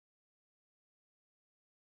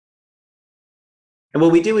And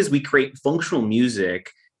what we do is we create functional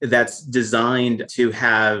music that's designed to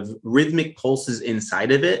have rhythmic pulses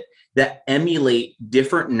inside of it that emulate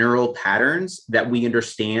different neural patterns that we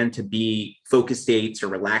understand to be focus states or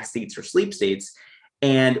relaxed states or sleep states.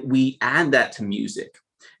 And we add that to music.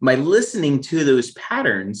 By listening to those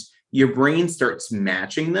patterns, your brain starts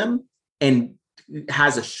matching them and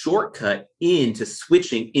has a shortcut into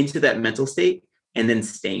switching into that mental state and then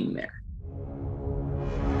staying there.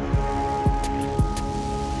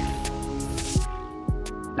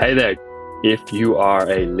 Hey there. If you are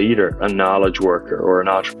a leader, a knowledge worker, or an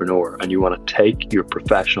entrepreneur, and you want to take your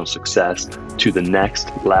professional success to the next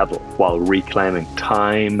level while reclaiming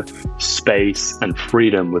time, space, and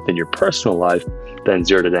freedom within your personal life, then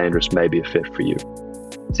Zero to Dangerous may be a fit for you.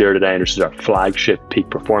 Zero to Dangerous is our flagship peak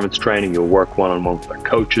performance training. You'll work one-on-one with our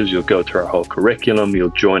coaches. You'll go through our whole curriculum. You'll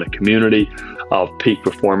join a community of peak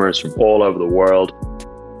performers from all over the world.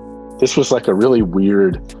 This was like a really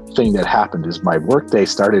weird thing that happened is my workday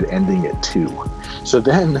started ending at 2. So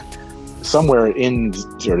then somewhere in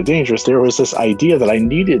Zero to Dangerous, there was this idea that I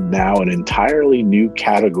needed now an entirely new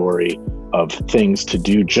category of things to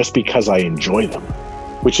do just because I enjoy them,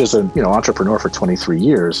 which is an entrepreneur for 23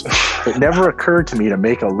 years. It never occurred to me to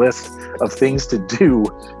make a list of things to do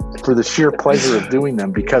for the sheer pleasure of doing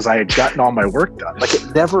them because I had gotten all my work done. Like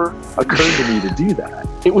it never occurred to me to do that.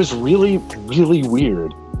 It was really, really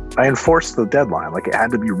weird. I enforced the deadline. Like it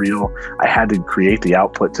had to be real. I had to create the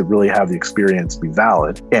output to really have the experience be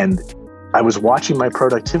valid. And I was watching my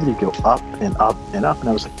productivity go up and up and up. And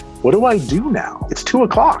I was like, what do I do now? It's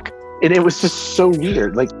 2:00. And it was just so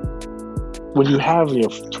weird. Like when you have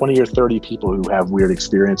 20 or 30 people who have weird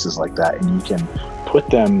experiences like that, and you can put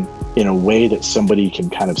them in a way that somebody can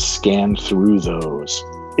kind of scan through those,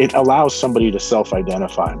 it allows somebody to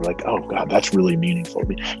self-identify and be like, oh God, that's really meaningful to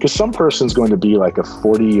me. Because some person's going to be like a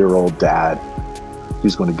 40-year-old dad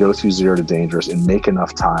who's going to go through Zero to Dangerous and make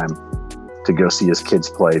enough time to go see his kids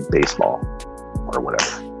play baseball or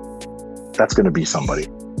whatever. That's going to be somebody.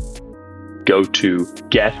 Go to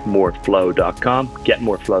getmoreflow.com,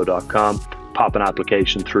 getmoreflow.com, pop an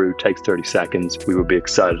application through, takes 30 seconds. We would be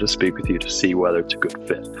excited to speak with you to see whether it's a good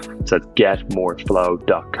fit. So that's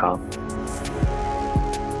getmoreflow.com.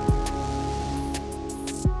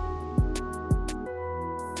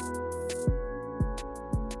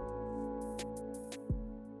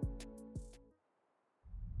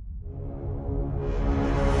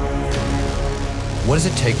 What does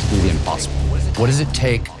it take to do the impossible? What does it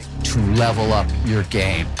take to level up your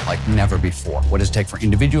game like never before? What does it take for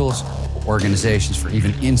individuals, organizations, for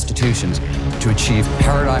even institutions to achieve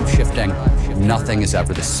paradigm shifting? Nothing is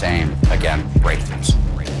ever the same again, breakthroughs.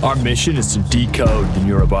 Our mission is to decode the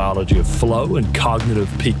neurobiology of flow and cognitive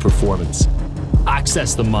peak performance.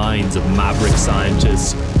 Access the minds of maverick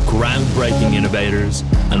scientists, groundbreaking innovators,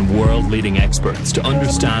 and world-leading experts to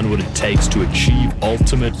understand what it takes to achieve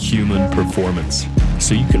ultimate human performance,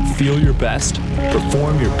 so you can feel your best,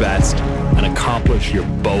 perform your best, and accomplish your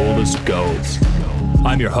boldest goals.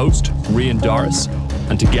 I'm your host, Rian Doris,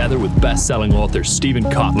 and together with best-selling author Steven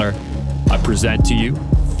Kotler, I present to you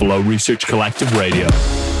Flow Research Collective Radio.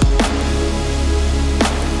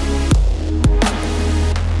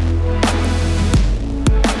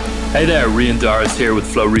 Hey there, Rian Doris here with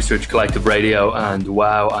Flow Research Collective Radio, and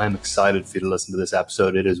wow, I'm excited for you to listen to this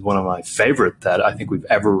episode. It is one of my favorite that I think we've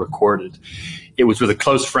ever recorded. It was with a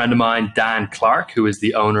close friend of mine, Dan Clark, who is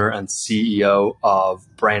the owner and CEO of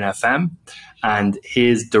Brain FM, and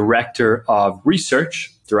his director of research,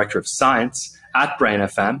 director of science at Brain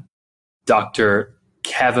FM, Dr.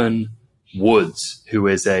 Kevin Woods, who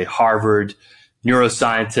is a Harvard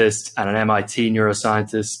neuroscientist and an MIT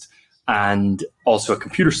neuroscientist, and also a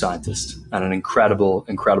computer scientist and an incredible,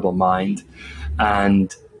 incredible mind. And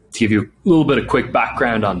to give you a little bit of quick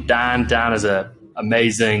background on Dan, Dan is an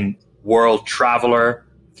amazing world traveler.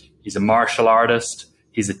 He's a martial artist.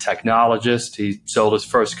 He's a technologist. He sold his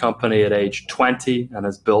first company at age 20 and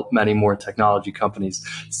has built many more technology companies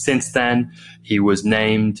since then. He was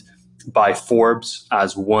named by Forbes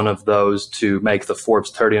as one of those to make the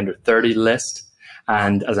Forbes 30 under 30 list.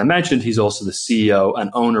 And as I mentioned, he's also the CEO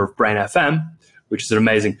and owner of Brain FM, which is an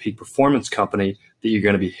amazing peak performance company that you're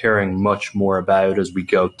going to be hearing much more about as we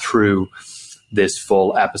go through this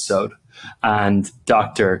full episode. And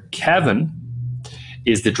Dr. Kevin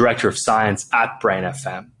is the director of science at Brain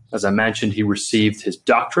FM. As I mentioned, he received his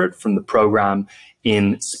doctorate from the program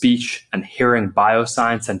in speech and hearing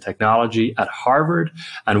bioscience and technology at Harvard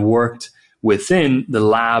and worked within the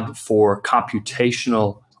lab for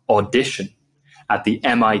computational audition at the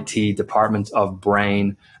MIT Department of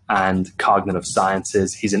Brain and Cognitive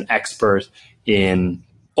Sciences. He's an expert in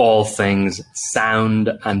all things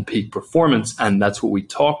sound and peak performance. And that's what we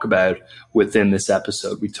talk about within this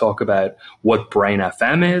episode. We talk about what Brain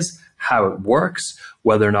FM is, how it works,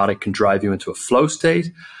 whether or not it can drive you into a flow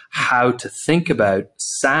state, how to think about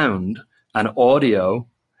sound and audio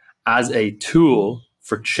as a tool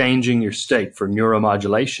for changing your state, for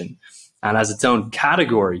neuromodulation, and as its own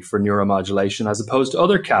category for neuromodulation, as opposed to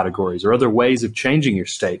other categories or other ways of changing your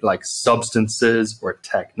state, like substances or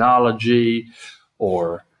technology,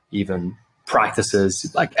 or even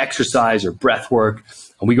practices like exercise or breath work.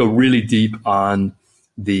 And we go really deep on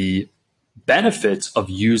the benefits of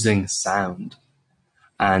using sound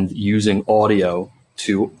and using audio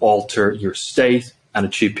to alter your state and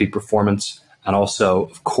achieve peak performance. And also,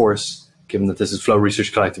 of course, given that this is Flow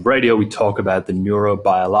Research Collective Radio, we talk about the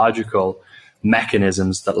neurobiological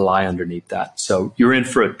mechanisms that lie underneath that. So you're in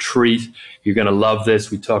for a treat. You're going to love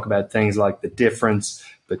this. We talk about things like the difference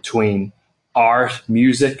between art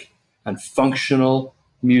music and functional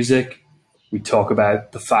music. We talk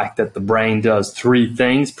about the fact that the brain does three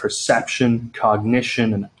things: perception,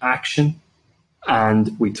 cognition, and action.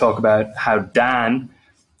 And we talk about how Dan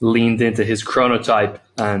leaned into his chronotype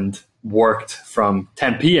and worked from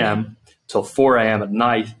 10 p.m. till 4 a.m. at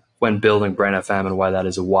night when building Brain FM, and why that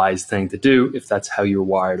is a wise thing to do if that's how you're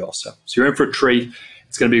wired also. So you're in for a treat.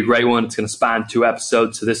 It's going to be a great one. It's going to span 2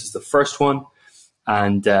 episodes. So this is the first one,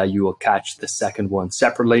 and you will catch the second one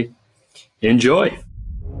separately. Enjoy.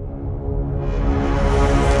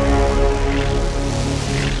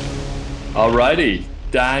 Alrighty,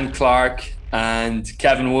 Dan Clark and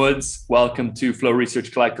Kevin Woods, welcome to Flow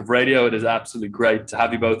Research Collective Radio. It is absolutely great to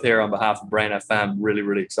have you both here on behalf of Brain FM. Really,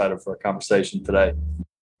 really excited for our conversation today.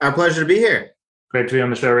 Our pleasure to be here. Great to be on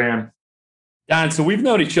the show, Ryan. Dan, so we've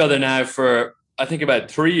known each other now for, I think, about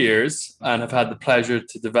 3 years, and have had the pleasure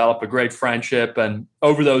to develop a great friendship. And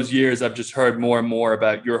over those years, I've just heard more and more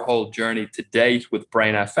about your whole journey to date with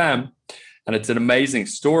Brain FM. And it's an amazing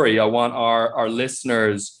story. I want our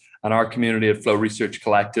listeners and our community at Flow Research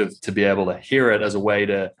Collective to be able to hear it as a way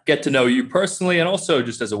to get to know you personally, and also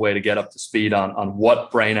just as a way to get up to speed on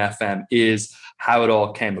what Brain FM is, how it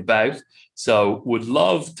all came about. So would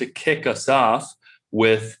love to kick us off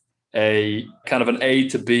with a kind of an A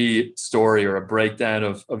to B story, or a breakdown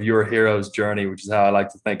of your hero's journey, which is how I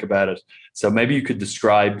like to think about it. So maybe you could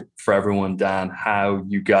describe for everyone, Dan, how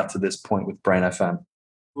you got to this point with Brain FM.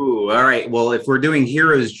 Ooh, all right. Well, if we're doing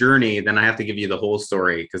hero's journey, then I have to give you the whole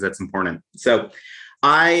story because that's important. So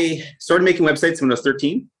I started making websites when I was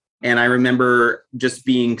 13. And I remember just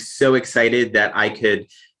being so excited that I could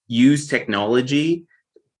use technology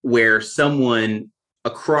where someone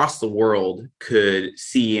across the world could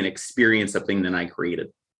see and experience something that I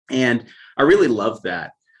created. And I really loved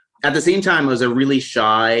that. At the same time, I was a really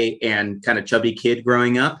shy and kind of chubby kid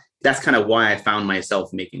growing up. That's kind of why I found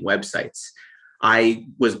myself making websites. I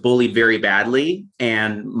was bullied very badly,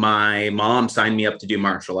 and my mom signed me up to do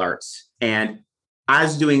martial arts. And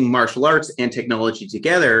as doing martial arts and technology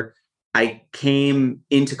together, I came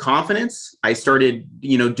into confidence. I started,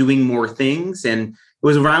 doing more things. And it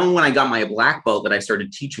was around when I got my black belt that I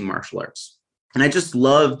started teaching martial arts. And I just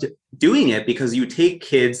loved doing it because you take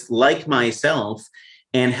kids like myself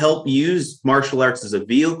and help use martial arts as a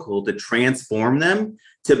vehicle to transform them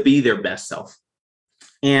to be their best self.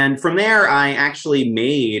 And from there, I actually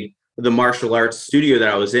made the martial arts studio that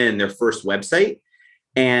I was in their first website.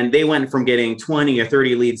 And they went from getting 20 or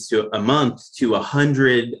 30 leads to a month to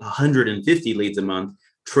 100, 150 leads a month,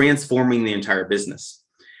 transforming the entire business.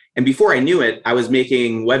 And before I knew it, I was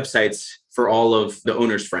making websites for all of the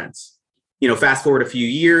owner's friends. Fast forward a few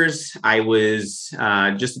years, I was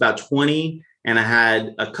just about 20, and I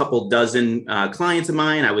had a couple dozen clients of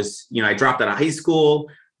mine. I dropped out of high school.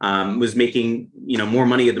 Was making, more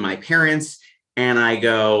money than my parents. And I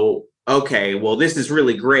go, okay, well, this is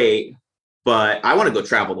really great, but I want to go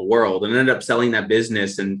travel the world, and ended up selling that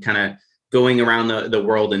business and kind of going around the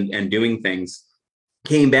world and doing things.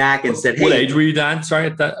 Came back and said, hey. What age were you, Dan? Sorry,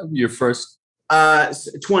 at that, your first?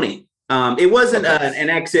 20. It wasn't an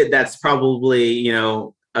exit that's probably,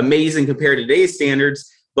 amazing compared to today's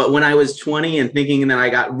standards. But when I was 20 and thinking that I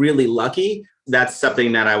got really lucky, that's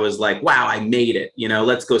something that I was like, wow, I made it,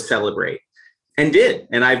 let's go celebrate. And did.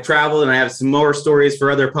 And I've traveled, and I have some more stories for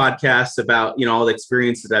other podcasts about, all the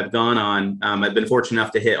experiences I've gone on. I've been fortunate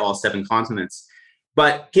enough to hit all 7 continents,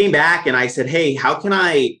 but came back and I said, hey, how can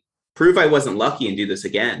I prove I wasn't lucky and do this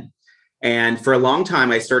again? And for a long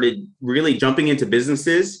time, I started really jumping into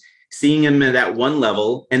businesses, seeing them at that one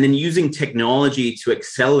level, and then using technology to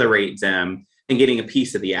accelerate them and getting a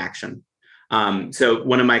piece of the action. So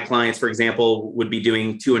one of my clients, for example, would be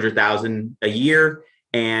doing 200,000 a year.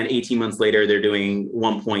 And 18 months later, they're doing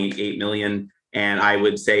 1.8 million. And I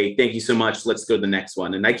would say, thank you so much. Let's go to the next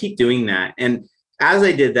one. And I keep doing that. And as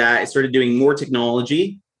I did that, I started doing more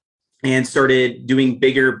technology and started doing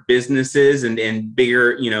bigger businesses and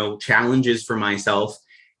bigger, challenges for myself,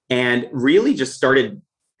 and really just started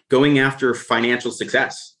going after financial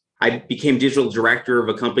success. I became digital director of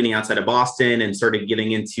a company outside of Boston and started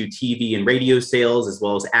getting into TV and radio sales, as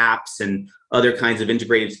well as apps and other kinds of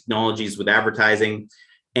integrated technologies with advertising.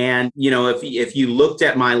 And, if you looked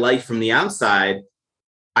at my life from the outside,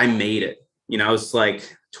 I made it. I was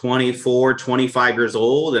like 24, 25 years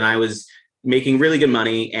old, and I was making really good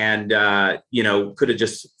money and, could have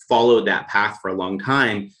just followed that path for a long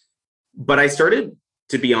time. But I started,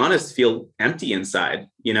 to be honest, feel empty inside.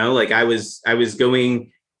 I was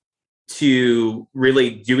going to really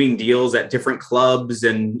doing deals at different clubs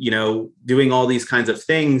and, doing all these kinds of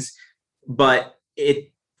things. But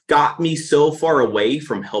it got me so far away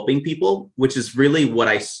from helping people, which is really what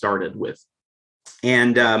I started with.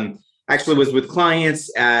 And actually was with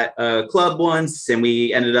clients at a club once, and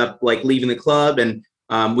we ended up leaving the club, and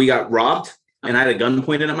we got robbed, and I had a gun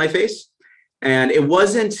pointed at my face. And it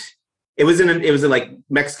was like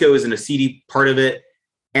Mexico is in a seedy part of it.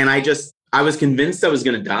 And I was convinced I was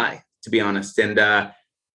going to die, to be honest. And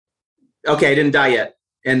okay, I didn't die yet.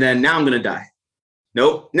 And then now I'm going to die.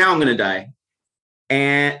 Nope, now I'm going to die.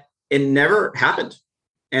 And it never happened.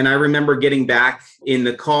 And I remember getting back in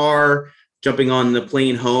the car, jumping on the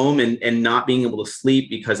plane home and not being able to sleep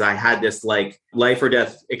because I had this life or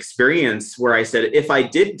death experience where I said, if I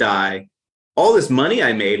did die, all this money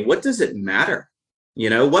I made, what does it matter?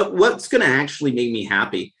 What's going to actually make me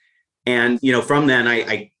happy? And, from then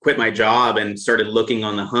I quit my job and started looking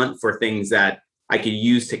on the hunt for things that I could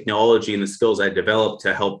use technology and the skills I developed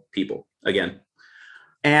to help people again.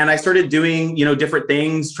 And I started doing, different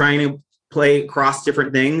things, trying to play across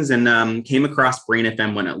different things, and came across Brain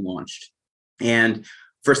FM when it launched. And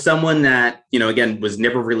for someone that, again, was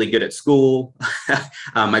never really good at school,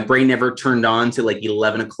 my brain never turned on to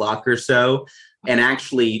 11 o'clock or so. And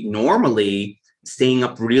actually, normally staying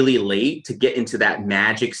up really late to get into that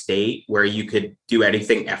magic state where you could do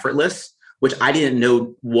anything effortless, which I didn't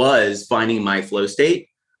know was finding my flow state.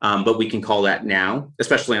 But we can call that now,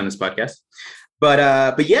 especially on this podcast.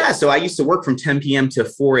 But yeah, so I used to work from 10 p.m. to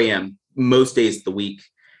 4 a.m. most days of the week.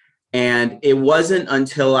 And it wasn't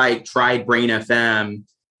until I tried Brain FM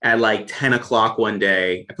at 10 o'clock one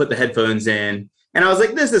day, I put the headphones in and I was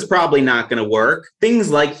like, this is probably not going to work. Things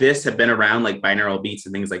like this have been around, like binaural beats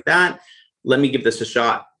and things like that. Let me give this a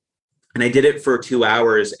shot. And I did it for 2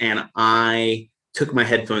 hours, and I took my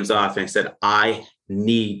headphones off and I said, I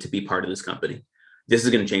need to be part of this company. This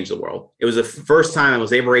is going to change the world. It was the first time I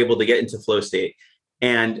was ever able to get into flow state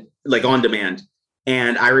and on demand.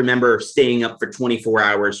 And I remember staying up for 24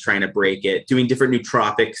 hours trying to break it, doing different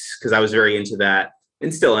nootropics because I was very into that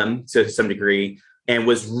and still am to some degree, and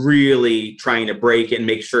was really trying to break it and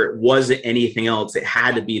make sure it wasn't anything else. It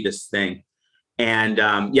had to be this thing. And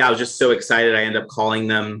I was just so excited. I ended up calling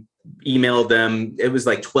them, emailed them. It was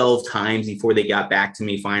 12 times before they got back to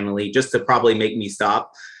me finally, just to probably make me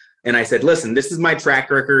stop. And I said, listen, this is my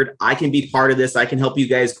track record. I can be part of this. I can help you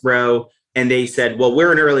guys grow. And they said, well,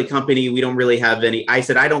 we're an early company. We don't really have any. I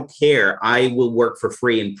said, I don't care. I will work for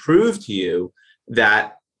free and prove to you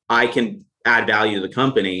that I can add value to the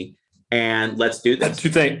company. And let's do this. Two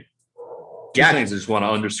things I just want to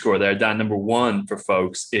underscore there, Dan. Number one for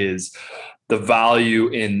folks is the value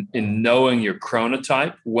in knowing your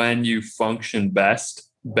chronotype when you function best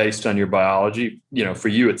based on your biology. For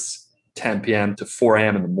you, it's 10 p.m. to 4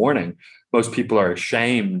 a.m. in the morning. Most people are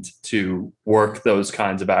ashamed to work those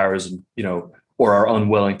kinds of hours and, or are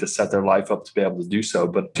unwilling to set their life up to be able to do so.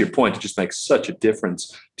 But to your point, it just makes such a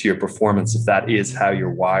difference to your performance if that is how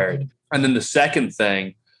you're wired. And then the second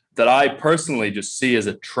thing that I personally just see as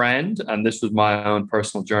a trend, and this was my own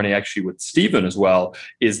personal journey actually with Stephen as well,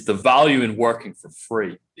 is the value in working for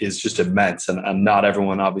free is just immense. And not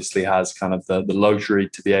everyone obviously has kind of the luxury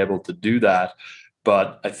to be able to do that.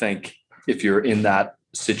 But I think if you're in that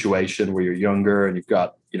situation where you're younger and you've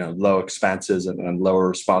got, low expenses and lower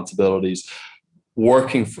responsibilities,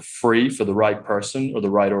 working for free for the right person or the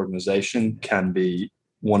right organization can be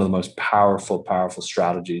one of the most powerful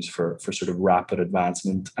strategies for sort of rapid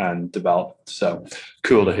advancement and development. So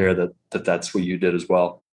cool to hear that's what you did as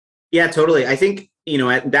well. Yeah, totally. I think,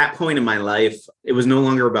 at that point in my life, it was no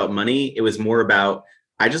longer about money. It was more about,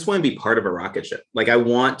 I just want to be part of a rocket ship. I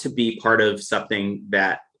want to be part of something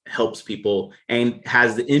that helps people and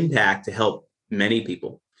has the impact to help many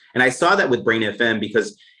people. And I saw that with Brain FM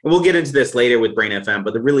because, and we'll get into this later with Brain FM,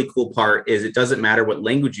 but the really cool part is it doesn't matter what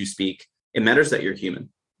language you speak. it matters that you're human,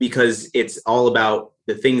 because it's all about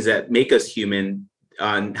the things that make us human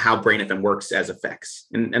on how Brain FM works as effects.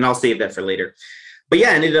 And I'll save that for later. But yeah,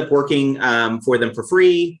 I ended up working for them for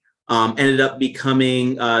free, ended up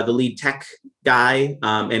becoming the lead tech guy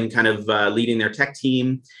and kind of leading their tech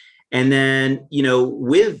team. And then,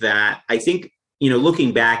 with that, I think,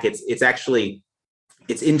 looking back, it's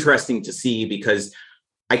interesting to see, because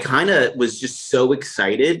I kind of was just so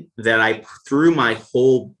excited that I threw my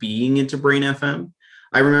whole being into Brain FM.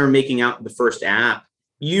 I remember making out the first app.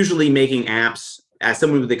 Usually making apps, as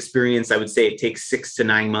someone with experience, I would say it takes 6 to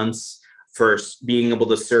 9 months for being able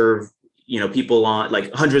to serve, people on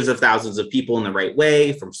like hundreds of thousands of people in the right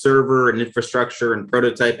way, from server and infrastructure and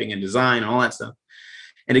prototyping and design, all that stuff.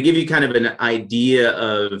 And to give you kind of an idea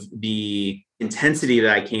of the intensity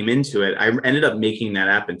that I came into it, I ended up making that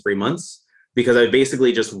app in 3 months, because I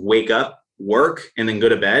basically just wake up, work, and then go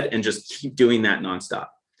to bed and just keep doing that nonstop.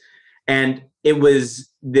 And it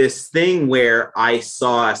was this thing where I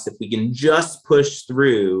saw us, if we can just push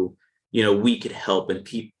through, we could help and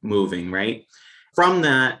keep moving, right? From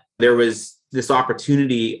that, there was this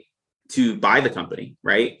opportunity to buy the company,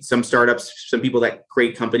 right? Some startups, some people that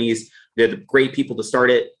create companies, they're the great people to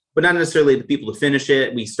start it, but not necessarily the people to finish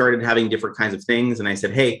it. We started having different kinds of things. And I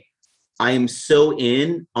said, hey, I am so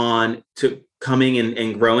in on to coming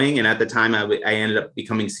and growing. And at the time, I ended up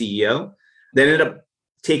becoming CEO. They ended up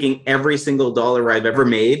taking every single dollar I've ever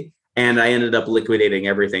made, and I ended up liquidating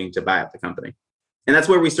everything to buy up the company. And that's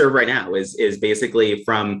where we serve right now, is basically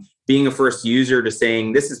from being a first user to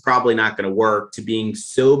saying, this is probably not going to work, to being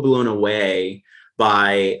so blown away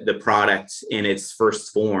by the product in its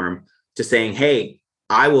first form, to saying, hey,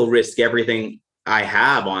 I will risk everything I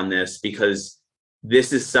have on this, because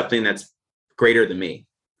this is something that's greater than me.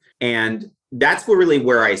 And that's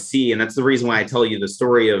where I see, and that's the reason why I tell you the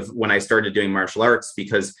story of when I started doing martial arts,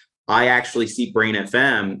 because I actually see Brain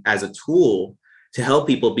FM as a tool to help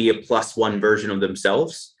people be a +1 version of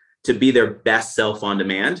themselves, to be their best self on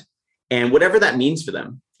demand, and whatever that means for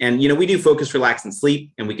them. And, we do focus, relax, and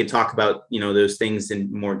sleep, and we can talk about, those things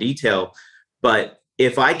in more detail. But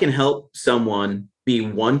if I can help someone be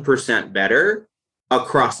 1% better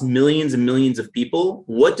across millions and millions of people,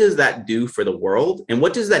 what does that do for the world? And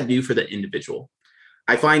what does that do for the individual?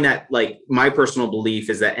 I find that, like, my personal belief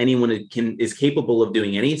is that anyone is capable of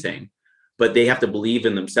doing anything, but they have to believe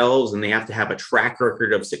in themselves and they have to have a track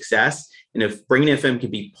record of success. And if Brain FM can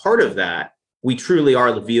be part of that, we truly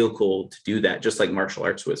are the vehicle to do that, just like martial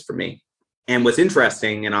arts was for me. And what's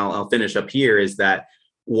interesting, and I'll finish up here, is that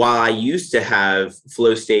while I used to have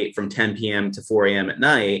flow state from 10 p.m. to 4 a.m. at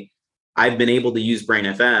night, I've been able to use Brain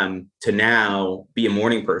FM to now be a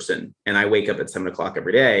morning person. And I wake up at 7 o'clock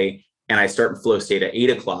every day, and I start in flow state at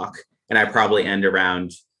 8 o'clock, and I probably end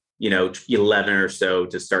around 11 or so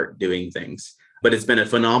to start doing things. But it's been a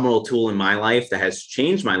phenomenal tool in my life that has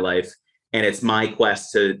changed my life. And it's my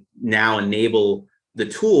quest to now enable the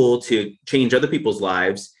tool to change other people's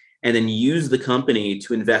lives, and then use the company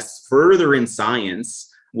to invest further in science,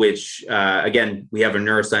 which again, we have a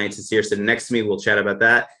neuroscientist here sitting next to me. We'll chat about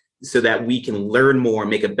that, so that we can learn more,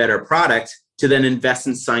 make a better product, to then invest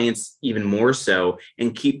in science even more so,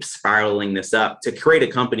 and keep spiraling this up to create a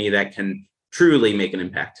company that can truly make an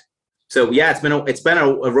impact. So yeah, it's been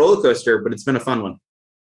a roller coaster, but it's been a fun one.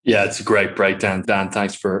 Yeah, it's a great breakdown, Dan.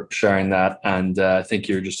 Thanks for sharing that. And I think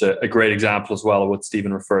you're just a great example as well of what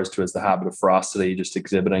Stephen refers to as the habit of ferocity, just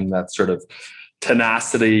exhibiting that sort of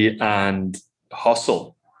tenacity and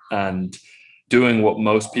hustle and doing what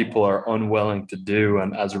most people are unwilling to do.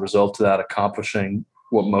 And as a result of that, accomplishing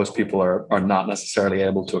what most people are not necessarily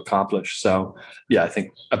able to accomplish. So yeah, I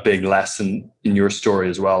think a big lesson in your story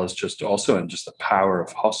as well is just also in just the power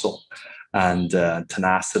of hustle and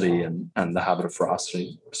tenacity and the habit of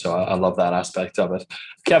ferocity. So I love that aspect of it.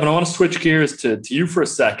 Kevin, I want to switch gears to you for a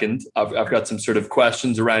second. I've got some sort of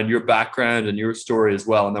questions around your background and your story as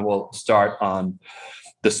well. And then we'll start on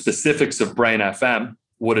the specifics of Brain FM,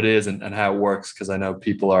 what it is and how it works, because I know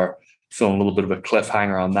people are feeling a little bit of a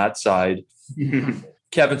cliffhanger on that side.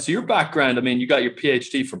 Kevin, so your background, I mean, you got your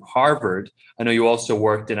PhD from Harvard. I know you also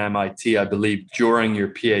worked in MIT, I believe, during your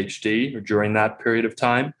PhD or during that period of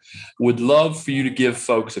time. Would love for you to give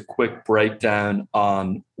folks a quick breakdown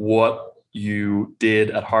on what you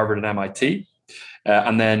did at Harvard and MIT.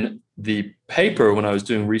 And then the paper, when I was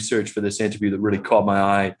doing research for this interview, that really caught my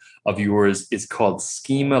eye of yours is called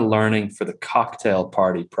Schema Learning for the Cocktail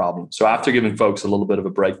Party Problem. So after giving folks a little bit of a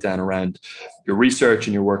breakdown around your research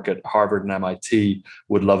and your work at Harvard and MIT,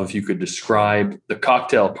 would love if you could describe the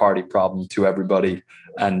cocktail party problem to everybody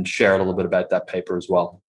and share a little bit about that paper as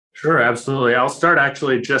well. Sure, absolutely. I'll start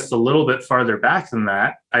actually just a little bit farther back than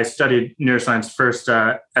that. I studied neuroscience first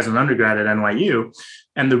as an undergrad at NYU.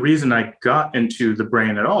 And the reason I got into the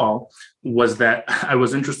brain at all was that I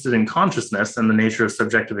was interested in consciousness and the nature of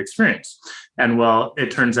subjective experience. And well,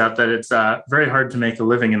 it turns out that it's very hard to make a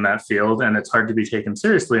living in that field, and it's hard to be taken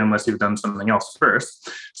seriously unless you've done something else first.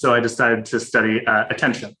 So I decided to study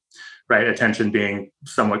attention, right? Attention being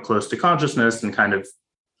somewhat close to consciousness and kind of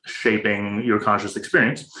shaping your conscious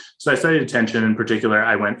experience. So I studied attention. In particular,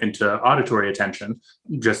 I went into auditory attention,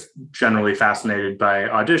 just generally fascinated by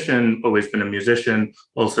audition, always been a musician.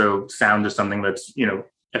 Also, sound is something that's,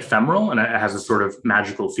 ephemeral, and it has a sort of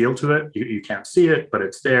magical feel to it. You can't see it, but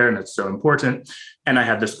it's there and it's so important. And I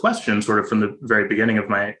had this question sort of from the very beginning of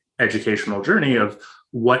my educational journey of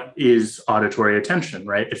what is auditory attention,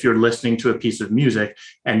 right? If you're listening to a piece of music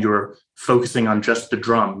and you're focusing on just the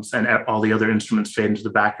drums and all the other instruments fade into the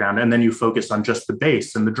background, and then you focus on just the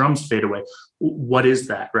bass and the drums fade away, what is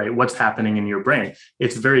that, right? What's happening in your brain?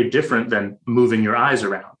 It's very different than moving your eyes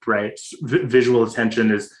around, right? Visual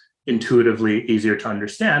attention is intuitively easier to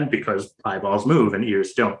understand because eyeballs move and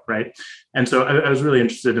ears don't, right? And so I was really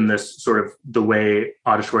interested in this sort of the way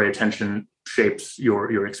auditory attention shapes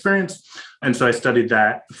your experience. And so I studied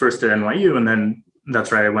that first at NYU, and then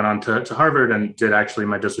that's right, I went on to Harvard and did actually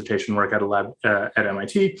my dissertation work at a lab at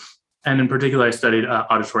MIT. And in particular, I studied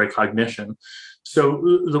auditory cognition.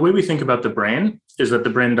 So the way we think about the brain is that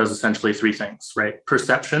the brain does essentially three things, right?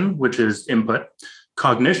 Perception, which is input;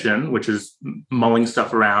 cognition, which is mulling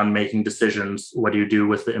stuff around, making decisions, what do you do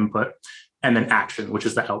with the input; and then action, which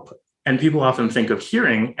is the output. And people often think of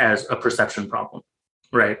hearing as a perception problem,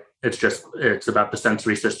 right? It's about the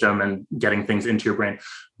sensory system and getting things into your brain.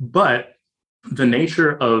 But the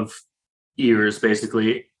nature of ears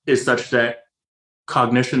basically is such that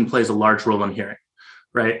cognition plays a large role in hearing,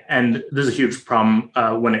 right? And there's a huge problem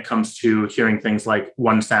when it comes to hearing things like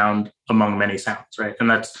one sound among many sounds, right? And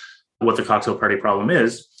that's what the cocktail party problem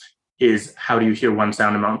is how do you hear one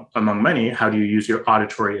sound among many? How do you use your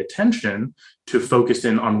auditory attention to focus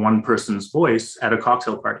in on one person's voice at a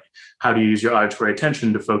cocktail party? How do you use your auditory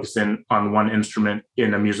attention to focus in on one instrument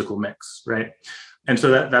in a musical mix, right? And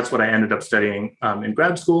so that's what I ended up studying in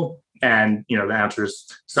grad school. And, the answer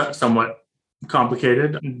is somewhat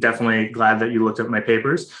complicated. Definitely glad that you looked at my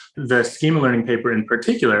papers. The schema learning paper in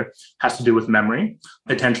particular has to do with memory.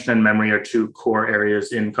 Attention and memory are two core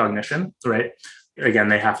areas in cognition, right? Again,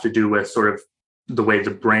 they have to do with sort of the way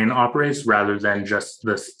the brain operates rather than just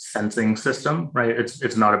the sensing system, right?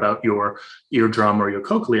 It's not about your eardrum or your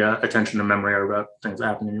cochlea. Attention and memory are about things that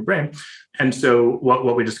happen in your brain. And so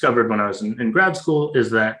what we discovered when I was in grad school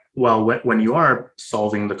is that, well, when you are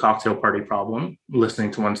solving the cocktail party problem,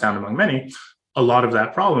 listening to one sound among many, a lot of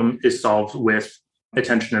that problem is solved with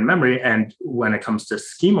attention and memory. And when it comes to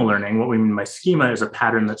schema learning, what we mean by schema is a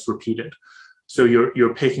pattern that's repeated. So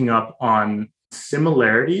you're picking up on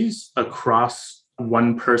similarities across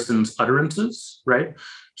one person's utterances, right?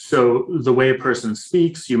 So the way a person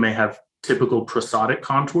speaks, you may have typical prosodic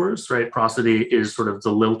contours, right? Prosody is sort of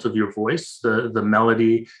the lilt of your voice, the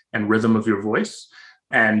melody and rhythm of your voice.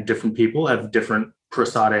 And different people have different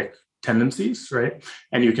prosodic tendencies, right?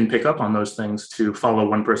 And you can pick up on those things to follow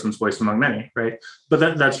one person's voice among many, right?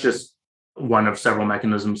 But that's just one of several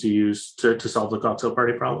mechanisms you use to solve the cocktail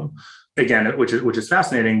party problem. Again, which is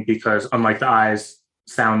fascinating because unlike the eyes,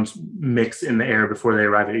 sounds mix in the air before they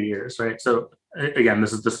arrive at your ears, right? So again,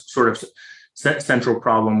 this is the sort of central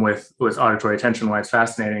problem with auditory attention. Why it's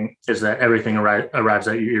fascinating is that everything arrives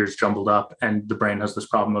at your ears jumbled up, and the brain has this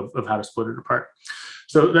problem of how to split it apart.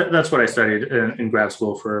 So that's what I studied in grad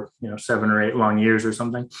school for 7 or 8 long years or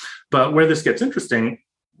something. But where this gets interesting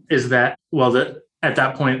is that, at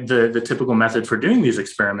that point, the typical method for doing these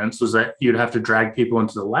experiments was that you'd have to drag people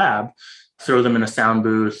into the lab, throw them in a sound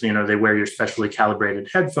booth, they wear your specially calibrated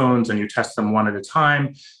headphones, and you test them one at a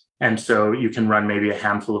time. And so you can run maybe a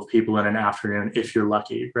handful of people in an afternoon if you're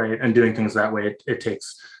lucky, right? And doing things that way, it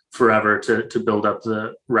takes forever to build up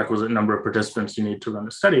the requisite number of participants you need to run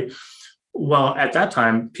a study. Well, at that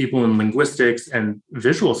time, people in linguistics and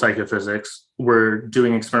visual psychophysics were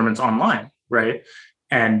doing experiments online, right?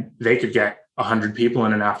 And they could get 100 people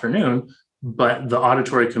in an afternoon, but the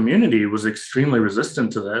auditory community was extremely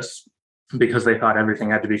resistant to this because they thought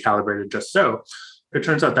everything had to be calibrated just so. It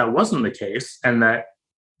turns out that wasn't the case, and that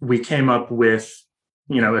we came up with,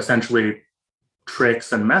 essentially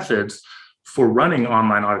tricks and methods for running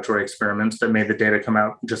online auditory experiments that made the data come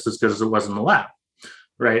out just as good as it was in the lab,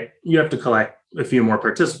 right? You have to collect a few more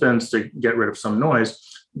participants to get rid of some noise.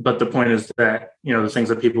 But the point is that, the things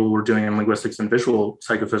that people were doing in linguistics and visual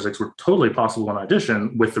psychophysics were totally possible in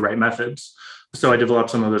audition with the right methods. So I developed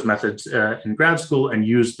some of those methods in grad school and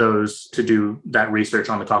used those to do that research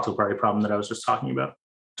on the cocktail party problem that I was just talking about.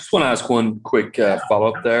 Just want to ask one quick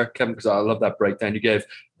follow-up there, Kevin, because I love that breakdown you gave.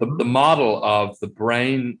 The model of the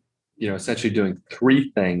brain, essentially doing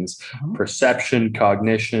three things: perception,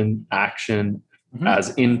 cognition, action,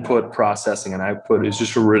 as input, processing, and output, is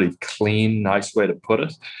just a really clean, nice way to put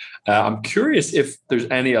it. I'm curious if there's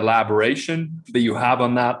any elaboration that you have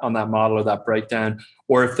on that model or that breakdown,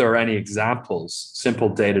 or if there are any examples, simple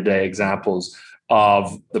day-to-day examples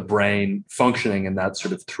of the brain functioning in that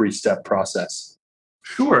sort of three-step process.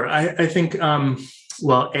 Sure. I think,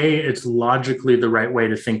 it's logically the right way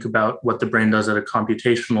to think about what the brain does at a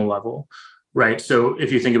computational level, right? So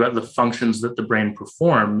if you think about the functions that the brain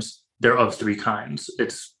performs, they're of three kinds.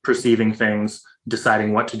 It's perceiving things,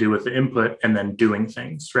 deciding what to do with the input, and then doing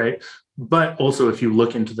things, right? But also, if you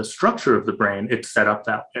look into the structure of the brain, it's set up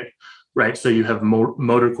that way, right? So you have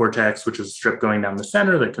motor cortex, which is a strip going down the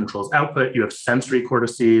center that controls output. You have sensory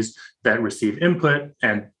cortices that receive input,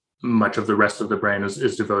 and much of the rest of the brain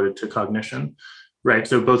is devoted to cognition, right?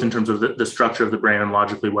 So both in terms of the structure of the brain and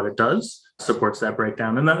logically what it does supports that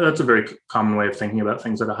breakdown. And that's a very common way of thinking about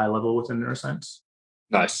things at a high level within neuroscience.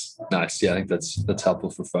 Nice. Yeah, I think that's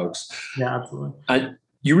helpful for folks. Yeah, absolutely. And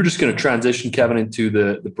you were just going to transition, Kevin, into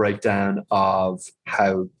the breakdown of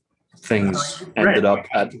how things ended up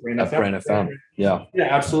at Brain FM. Yeah,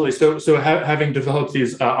 absolutely. So having developed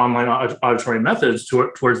these online auditory methods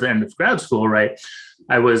towards the end of grad school, right,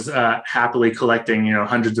 I was happily collecting,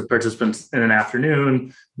 hundreds of participants in an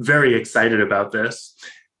afternoon, very excited about this.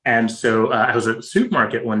 And so I was at the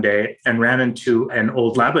supermarket one day and ran into an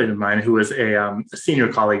old lab mate of mine who was a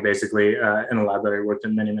senior colleague, basically, in a lab that I worked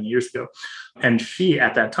in many, many years ago. And she,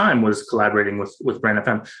 at that time, was collaborating with Brain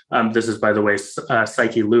FM. This is, by the way,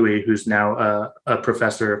 Psyche Louie, who's now a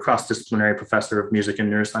professor, a cross-disciplinary professor of music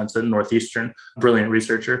and neuroscience at Northeastern, brilliant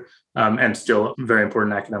researcher, and still a very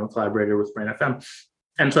important academic collaborator with Brain FM.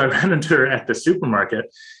 And so I ran into her at the supermarket,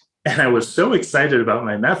 and I was so excited about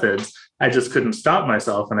my methods, I just couldn't stop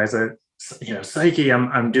myself. And I said, Psyche,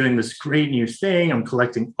 I'm doing this great new thing. I'm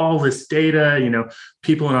collecting all this data.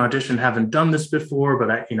 People in Audition haven't done this before,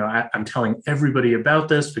 but I'm telling everybody about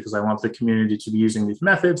this because I want the community to be using these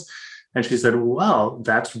methods. And she said, well,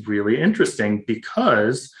 that's really interesting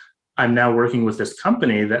because I'm now working with this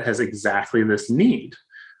company that has exactly this need,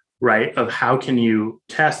 right? Of how can you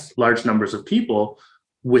test large numbers of people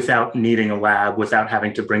without needing a lab, without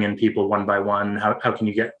having to bring in people one by one? How can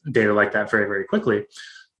you get data like that very, very quickly?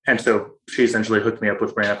 And so she essentially hooked me up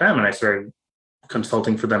with Brain FM, and I started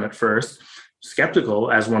consulting for them at first,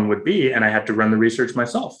 skeptical as one would be, and I had to run the research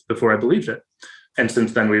myself before I believed it. And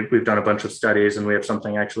since then, we've done a bunch of studies, and we have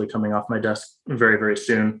something actually coming off my desk very, very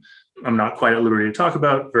soon. I'm not quite at liberty to talk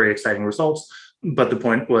about, very exciting results. But the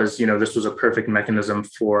point was, this was a perfect mechanism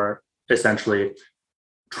for essentially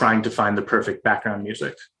trying to find the perfect background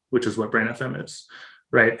music, which is what Brain FM is,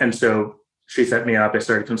 right? And so she set me up, I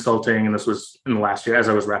started consulting, and this was in the last year as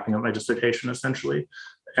I was wrapping up my dissertation, essentially.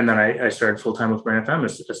 And then I started full-time with Brain FM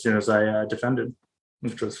as soon as I defended,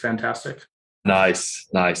 which was fantastic. Nice.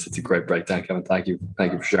 That's a great breakdown, Kevin. Thank you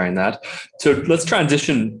for sharing that. So let's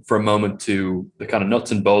transition for a moment to the kind of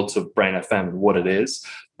nuts and bolts of Brain FM and what it is.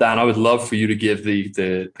 Dan, I would love for you to give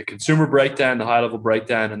the consumer breakdown, the high-level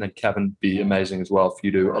breakdown, and then Kevin, be amazing as well for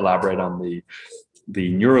you to elaborate on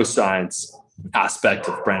the neuroscience aspect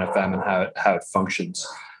of Brain FM and how it functions.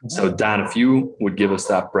 So Dan, if you would give us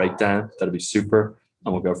that breakdown, that'd be super,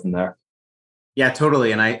 and we'll go from there. Yeah,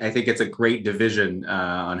 totally. And I think it's a great division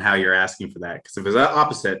on how you're asking for that, because if it's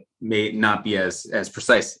opposite, may not be as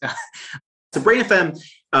precise. So Brain FM,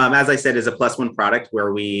 as I said, is a +1 product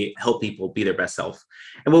where we help people be their best self.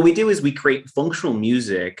 And what we do is we create functional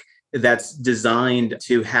music that's designed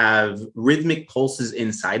to have rhythmic pulses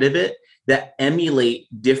inside of it that emulate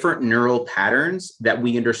different neural patterns that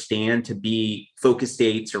we understand to be focus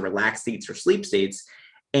states or relaxed states or sleep states.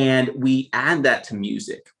 And we add that to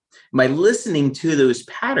music. By listening to those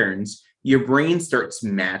patterns, your brain starts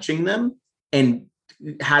matching them and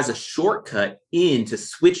has a shortcut into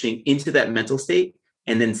switching into that mental state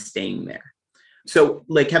and then staying there. So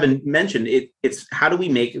like Kevin mentioned, it's how do we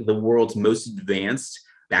make the world's most advanced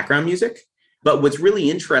background music? But what's really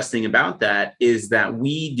interesting about that is that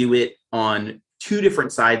we do it on two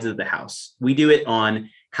different sides of the house. We do it on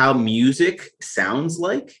how music sounds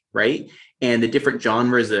like, right? And the different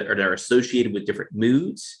genres that are associated with different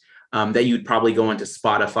moods. That you'd probably go onto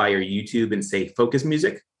Spotify or YouTube and say focus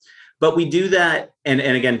music. But we do that, and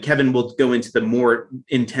again, Kevin will go into the more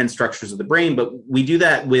intense structures of the brain, but we do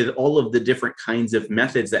that with all of the different kinds of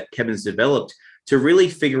methods that Kevin's developed to really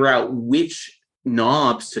figure out which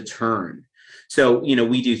knobs to turn. So,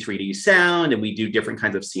 we do 3D sound and we do different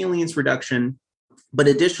kinds of salience reduction. But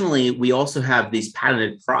additionally, we also have these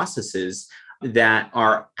patented processes that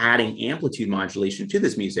are adding amplitude modulation to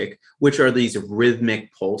this music, which are these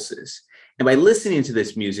rhythmic pulses. And by listening to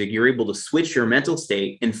this music, you're able to switch your mental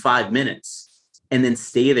state in 5 minutes and then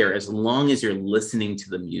stay there as long as you're listening to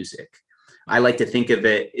the music. I like to think of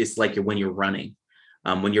it as like when you're running.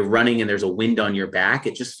 When you're running and there's a wind on your back,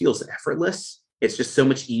 it just feels effortless. It's just so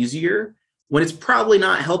much easier. When it's probably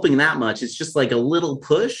not helping that much, it's just like a little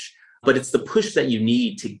push, but it's the push that you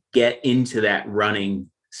need to get into that running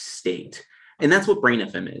state. And that's what Brain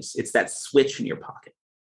FM is. It's that switch in your pocket.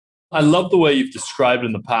 I love the way you've described it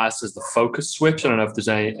in the past as the focus switch. I don't know if there's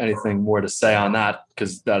anything more to say on that,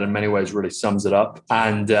 because that in many ways really sums it up.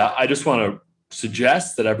 And I just want to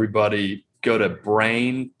suggest that everybody go to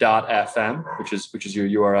brain.fm, which is your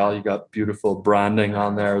URL. You got beautiful branding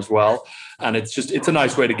on there as well. And it's a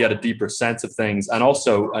nice way to get a deeper sense of things. And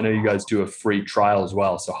also, I know you guys do a free trial as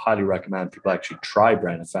well. So highly recommend people actually try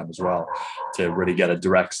Brain FM as well to really get a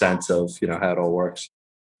direct sense of, how it all works.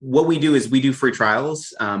 What we do is we do free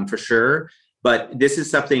trials for sure. But this is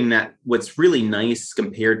something that what's really nice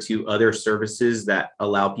compared to other services that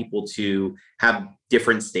allow people to have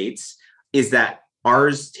different states is that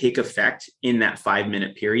ours take effect in that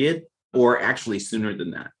 5-minute period, or actually sooner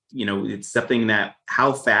than that. It's something that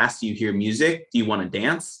how fast you hear music, do you want to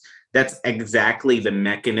dance? That's exactly the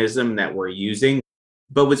mechanism that we're using.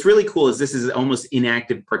 But what's really cool is this is almost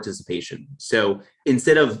inactive participation. So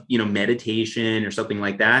instead of, meditation or something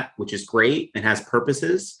like that, which is great and has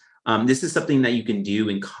purposes, this is something that you can do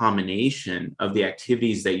in combination of the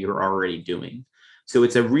activities that you're already doing. So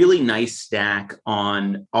it's a really nice stack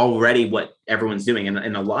on already what everyone's doing.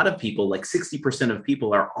 And a lot of people, like 60% of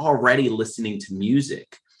people, are already listening to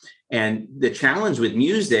music. And the challenge with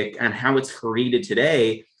music and how it's created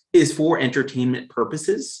today is for entertainment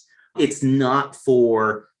purposes. It's not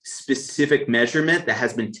for specific measurement that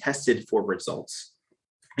has been tested for results.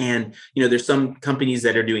 And, there's some companies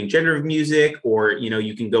that are doing generative music, or,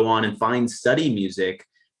 you can go on and find study music,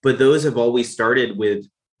 but those have always started with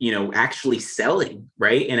actually selling,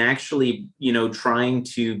 right? And actually, trying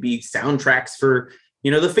to be soundtracks for, the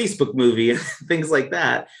Facebook movie and things like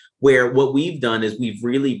that, where what we've done is we've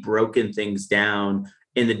really broken things down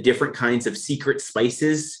in the different kinds of secret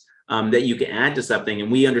spices that you can add to something.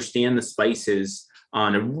 And we understand the spices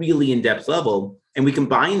on a really in-depth level. And we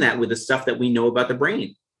combine that with the stuff that we know about the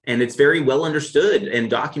brain. And it's very well understood and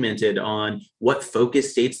documented on what focus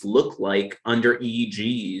states look like under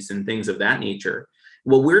EEGs and things of that nature.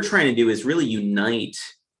 What we're trying to do is really unite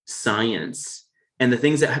science and the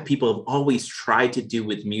things that people have always tried to do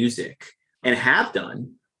with music and have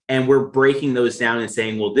done. And we're breaking those down and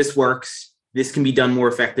saying, well, this works. This can be done more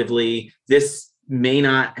effectively. This may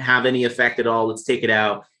not have any effect at all. Let's take it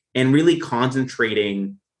out. And really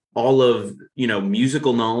concentrating all of,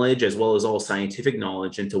 musical knowledge as well as all scientific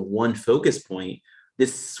knowledge into one focus point,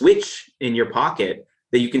 this switch in your pocket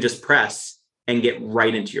that you can just press and get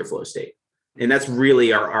right into your flow state. And that's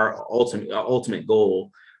really our ultimate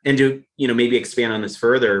goal. And to, maybe expand on this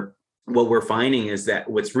further, what we're finding is that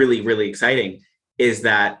what's really, really exciting is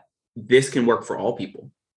that this can work for all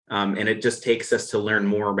people. And it just takes us to learn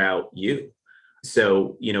more about you.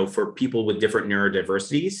 So, for people with different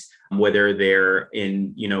neurodiversities, whether they're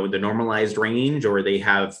in, the normalized range, or they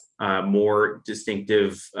have more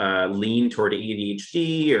distinctive lean toward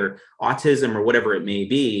ADHD or autism or whatever it may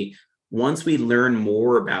be, once we learn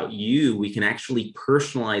more about you, we can actually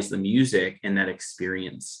personalize the music and that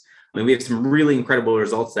experience. I mean, we have some really incredible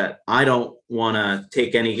results that I don't want to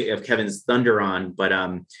take any of Kevin's thunder on, but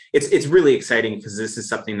it's really exciting because this is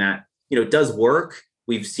something that, does work.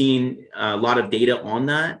 We've seen a lot of data on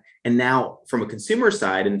that. And now from a consumer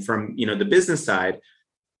side and from, the business side,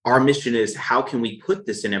 our mission is how can we put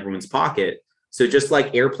this in everyone's pocket? So just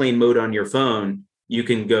like airplane mode on your phone, you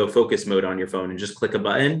can go focus mode on your phone and just click a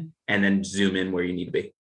button and then zoom in where you need to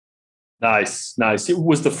be. Nice. It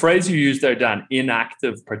was the phrase you used there, Dan,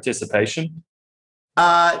 inactive participation?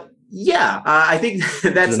 Yeah, I think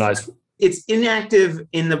that's nice. It's inactive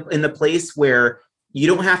in the place where you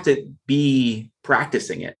don't have to be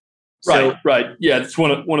practicing it. Right. Yeah, it's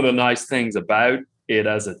one of the nice things about it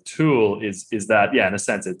as a tool is that, yeah, in a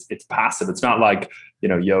sense, it's passive. It's not like,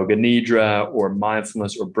 yoga nidra or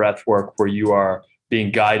mindfulness or breath work where you are being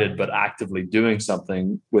guided but actively doing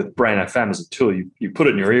something. With Brain FM as a tool, you put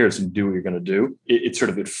it in your ears and do what you're going to do.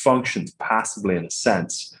 It functions passively in a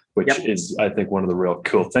sense, which is, I think, one of the real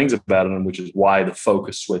cool things about it, and which is why the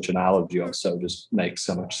focus switch analogy also just makes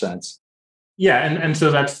so much sense. Yeah, and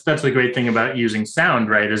so that's the great thing about using sound,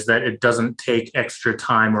 right? Is that it doesn't take extra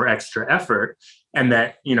time or extra effort, and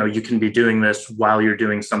that you can be doing this while you're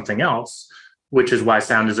doing something else, which is why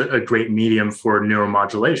sound is a great medium for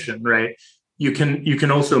neuromodulation, right? You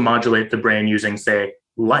can also modulate the brain using, say,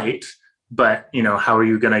 light, but how are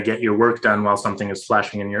you going to get your work done while something is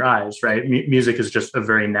flashing in your eyes, right? Music is just a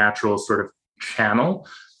very natural sort of channel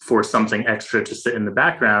for something extra to sit in the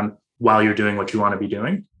background while you're doing what you want to be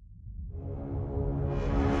doing.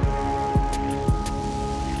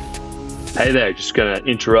 Hey there, just going to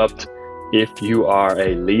interrupt. If you are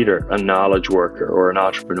a leader, a knowledge worker, or an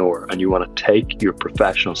entrepreneur, and you want to take your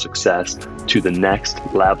professional success to the next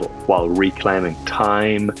level while reclaiming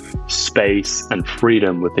time, space, and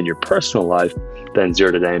freedom within your personal life, then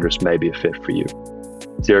Zero to Dangerous may be a fit for you.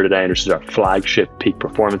 Zero to Dangerous is our flagship peak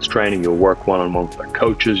performance training. You'll work one-on-one with our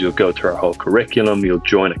coaches. You'll go through our whole curriculum. You'll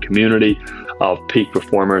join a community of peak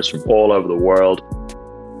performers from all over the world.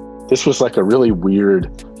 This was like a really weird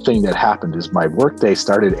thing that happened is my workday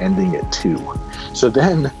started ending at 2. So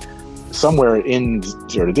then somewhere in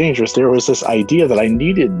Zero to Dangerous, there was this idea that I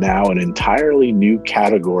needed now an entirely new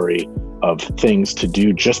category of things to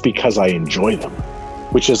do just because I enjoy them,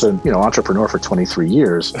 which is an entrepreneur for 23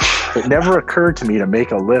 years. It never occurred to me to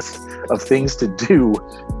make a list of things to do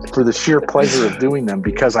for the sheer pleasure of doing them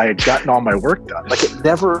because I had gotten all my work done. Like, it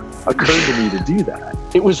never occurred to me to do that.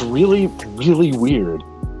 It was really, really weird.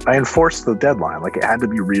 I enforced the deadline. Like, it had to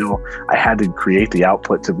be real. I had to create the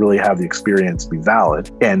output to really have the experience be valid.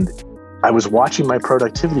 And I was watching my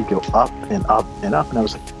productivity go up and up and up. And I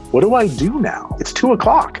was like, what do I do now? It's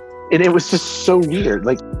 2:00. And it was just so weird.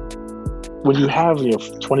 Like, when you have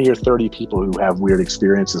 20 or 30 people who have weird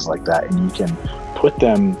experiences like that, and you can put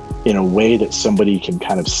them in a way that somebody can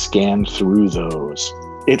kind of scan through those,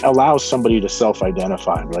 it allows somebody to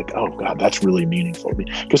self-identify and be like, oh God, that's really meaningful.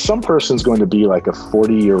 Because some person's going to be like a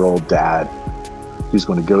 40-year-old dad who's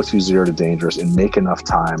going to go through Zero to Dangerous and make enough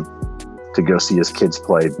time to go see his kids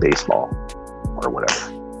play baseball or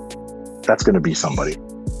whatever. That's going to be somebody.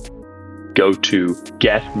 Go to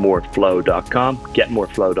getmoreflow.com,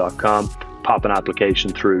 getmoreflow.com, pop an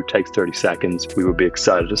application through, takes 30 seconds. We would be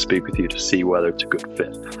excited to speak with you to see whether it's a good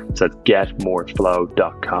fit. So that's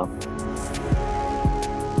getmoreflow.com.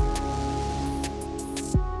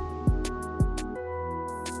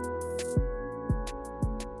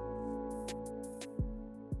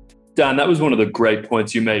 Dan, that was one of the great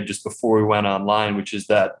points you made just before we went online, which is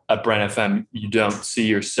that at Brain FM, you don't see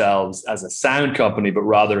yourselves as a sound company, but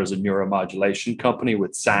rather as a neuromodulation company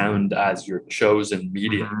with sound as your chosen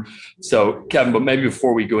medium. Mm-hmm. So, Kevin, but maybe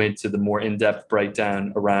before we go into the more in-depth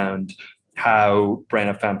breakdown around how Brain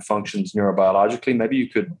FM functions neurobiologically, maybe you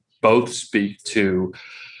could both speak to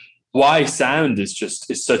why sound is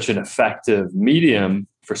such an effective medium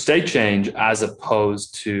for state change as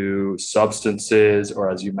opposed to substances, or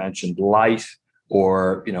as you mentioned, light,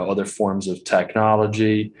 or other forms of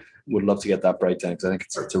technology. Would love to get that breakdown because I think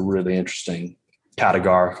it's a really interesting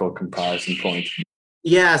categorical comparison point.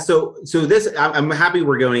 Yeah, so this, I'm happy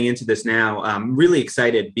we're going into this now. I'm really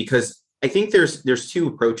excited because I think there's two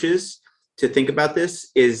approaches to think about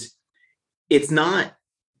this. Is it's not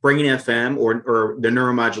Brain FM or the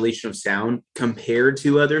neuromodulation of sound compared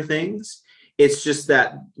to other things. It's just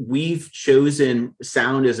that we've chosen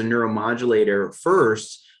sound as a neuromodulator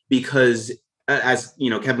first because, as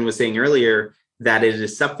Kevin was saying earlier, that it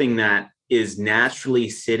is something that is naturally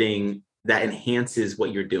sitting that enhances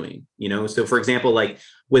what you're doing. So for example, like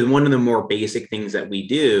with one of the more basic things that we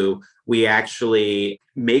do, we actually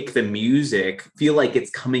make the music feel like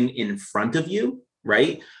it's coming in front of you,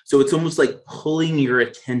 right? So it's almost like pulling your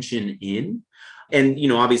attention in. And,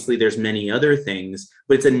 obviously there's many other things,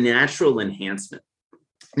 but it's a natural enhancement.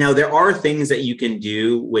 Now, there are things that you can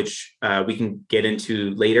do, which we can get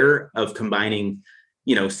into later, of combining,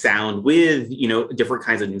 sound with, different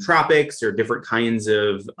kinds of nootropics or different kinds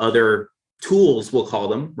of other tools, we'll call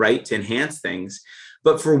them, right, to enhance things.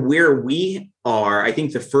 But for where we are, I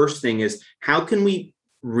think the first thing is, how can we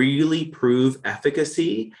really prove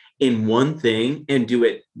efficacy in one thing and do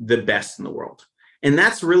it the best in the world? And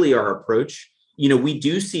that's really our approach. We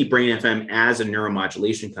do see Brain FM as a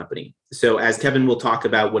neuromodulation company. So as Kevin will talk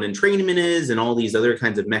about what entrainment is and all these other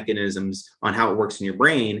kinds of mechanisms on how it works in your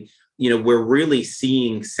brain, we're really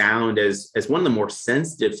seeing sound as one of the more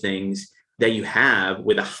sensitive things that you have,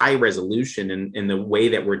 with a high resolution in the way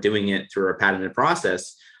that we're doing it through our patented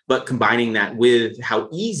process, but combining that with how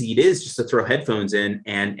easy it is just to throw headphones in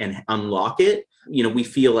and unlock it. We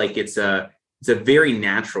feel like it's a very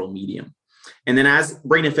natural medium. And then as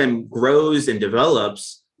Brain FM grows and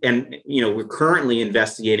develops, And, we're currently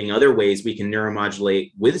investigating other ways we can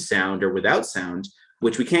neuromodulate with sound or without sound,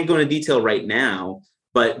 which we can't go into detail right now.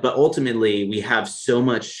 But ultimately, we have so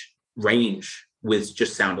much range with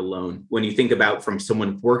just sound alone. When you think about from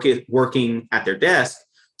someone working at their desk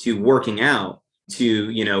to working out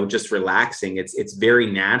to, just relaxing, it's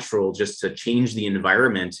very natural just to change the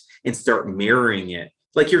environment and start mirroring it.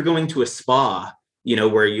 Like you're going to a spa,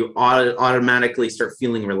 where you automatically start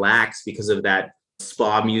feeling relaxed because of that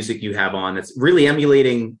spa music you have on. It's really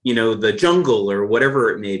emulating, the jungle or whatever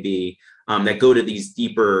it may be, that go to these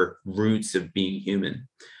deeper roots of being human.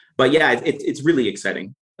 But yeah, it's really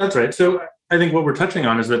exciting. That's right. So I think what we're touching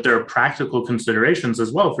on is that there are practical considerations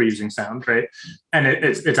as well for using sound, right? And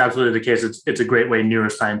it's absolutely the case. It's a great way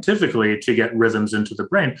neuroscientifically to get rhythms into the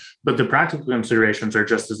brain, but the practical considerations are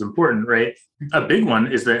just as important, right? A big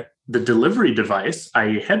one is that the delivery device,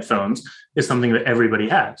 i.e. headphones, is something that everybody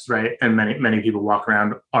has, right? And many people walk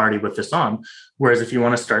around already with this on. Whereas if you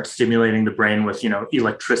want to start stimulating the brain with,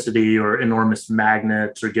 electricity or enormous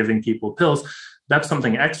magnets or giving people pills, that's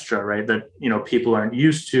something extra, right? That, people aren't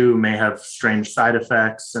used to, may have strange side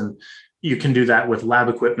effects. And you can do that with lab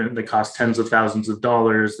equipment that costs tens of thousands of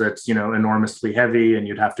dollars. That's, enormously heavy, and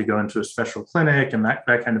you'd have to go into a special clinic and that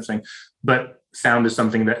kind of thing. But sound is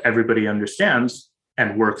something that everybody understands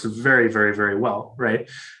and works very, very, very well, right?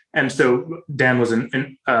 And so Dan was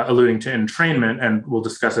alluding to entrainment, and we'll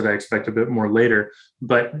discuss it, I expect, a bit more later.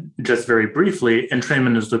 But just very briefly,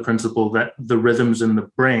 entrainment is the principle that the rhythms in the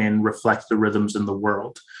brain reflect the rhythms in the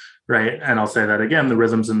world, right? And I'll say that again, the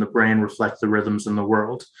rhythms in the brain reflect the rhythms in the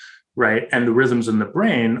world, right? And the rhythms in the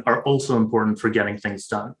brain are also important for getting things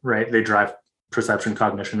done, right? They drive perception,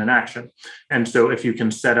 cognition, and action. And so if you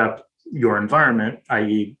can set up your environment,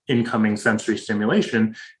 i.e. incoming sensory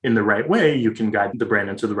stimulation, in the right way, you can guide the brain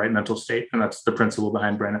into the right mental state. And that's the principle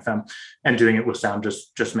behind Brain FM. And doing it with sound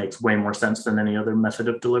just makes way more sense than any other method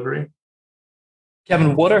of delivery.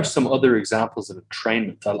 Kevin, what are some other examples of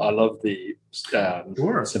entrainment? I love the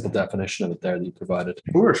simple definition of it there that you provided.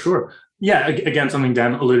 Sure. Yeah, again, something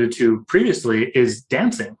Dan alluded to previously is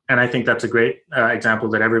dancing. And I think that's a great example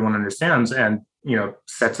that everyone understands and,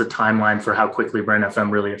 sets a timeline for how quickly Brain FM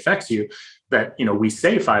really affects you. That, we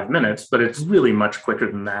say 5 minutes, but it's really much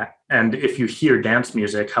quicker than that. And if you hear dance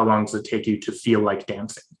music, how long does it take you to feel like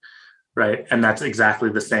dancing, right? And that's exactly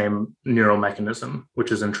the same neural mechanism,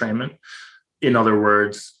 which is entrainment. In other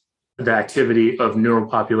words, the activity of neural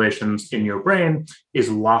populations in your brain is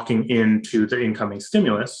locking into the incoming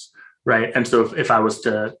stimulus, right? And so if I was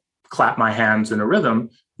to clap my hands in a rhythm,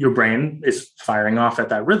 your brain is firing off at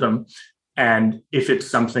that rhythm. And if it's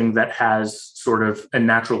something that has sort of a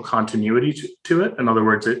natural continuity to it, in other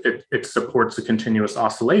words, it supports a continuous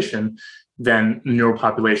oscillation, then neural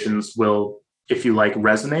populations will, if you like,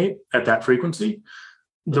 resonate at that frequency.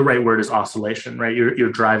 The right word is oscillation, right?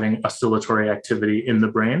 You're driving oscillatory activity in the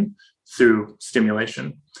brain through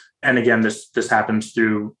stimulation. And again, this happens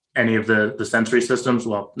through any of the sensory systems.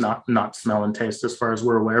 Well, not smell and taste as far as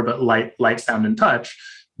we're aware, but light, sound, and touch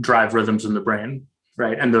drive rhythms in the brain,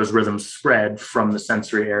 right? And those rhythms spread from the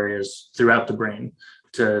sensory areas throughout the brain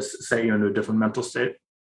to set you into a different mental state.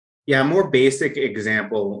 Yeah, a more basic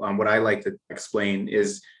example, what I like to explain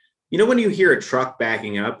is, when you hear a truck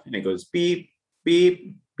backing up and it goes beep,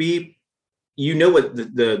 beep, beep, what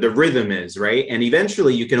the rhythm is, right? And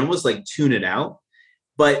eventually you can almost like tune it out.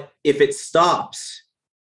 But if it stops,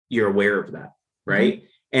 you're aware of that, right? Mm-hmm.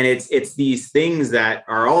 And it's these things that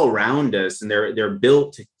are all around us, and they're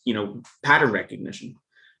built to, pattern recognition.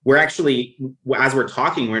 We're actually, as we're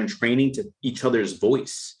talking, we're in training to each other's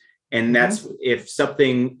voice. And that's if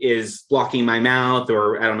something is blocking my mouth,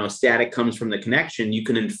 or I don't know, static comes from the connection, you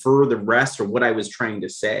can infer the rest or what I was trying to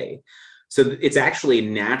say. So it's actually a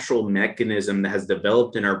natural mechanism that has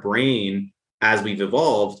developed in our brain as we've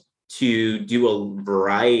evolved to do a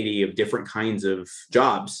variety of different kinds of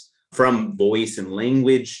jobs, from voice and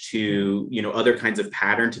language to, other kinds of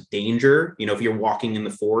pattern to danger. If you're walking in the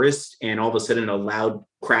forest and all of a sudden a loud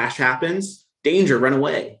crash happens, danger, run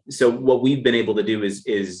away. So what we've been able to do is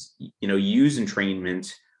use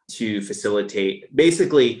entrainment to facilitate,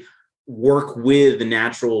 basically work with the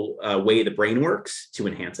natural way the brain works to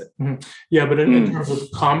enhance it. Mm-hmm. Yeah, but in terms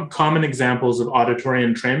of common examples of auditory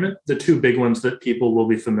entrainment, the two big ones that people will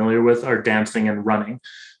be familiar with are dancing and running.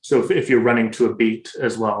 So if you're running to a beat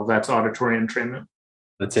as well, that's auditory entrainment.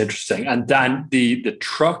 That's interesting. And Dan, the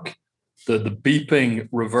truck, the beeping,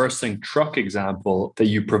 reversing truck example that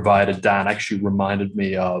you provided, Dan, actually reminded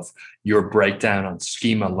me of your breakdown on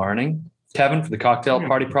schema learning Kevin, for the cocktail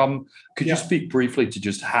party problem, could you speak briefly to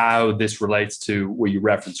just how this relates to what you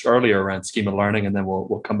referenced earlier around schema learning, and then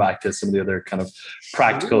we'll come back to some of the other kind of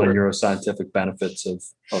practical and neuroscientific benefits of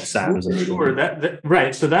sound as a medium. Sure,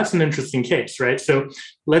 right. So that's an interesting case, right? So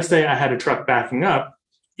let's say I had a truck backing up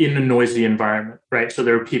in a noisy environment, right? So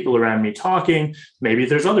there are people around me talking. Maybe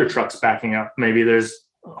there's other trucks backing up. Maybe there's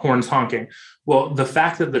horns honking. Well, the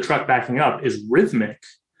fact that the truck backing up is rhythmic,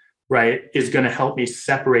 right, is going to help me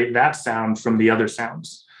separate that sound from the other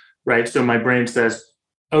sounds, right? So my brain says,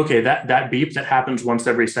 okay, that beep that happens once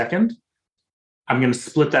every second, I'm going to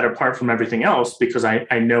split that apart from everything else because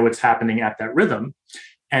I know it's happening at that rhythm.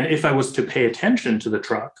 And if I was to pay attention to the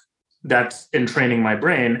truck, that's entraining my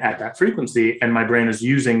brain at that frequency, and my brain is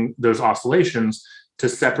using those oscillations to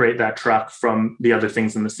separate that truck from the other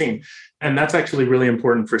things in the scene. And that's actually really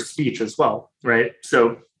important for speech as well, right?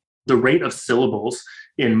 So the rate of syllables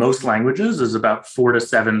in most languages is about 4 to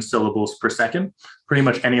 7 syllables per second, pretty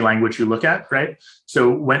much any language you look at, right? So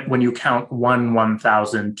when you count 1,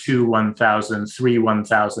 1,000, 2, 1,000, 3,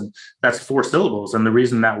 1,000, that's 4 syllables. And the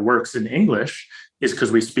reason that works in English is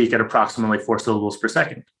because we speak at approximately 4 syllables per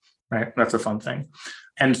second, right? That's a fun thing.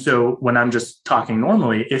 And so when I'm just talking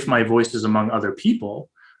normally, if my voice is among other people,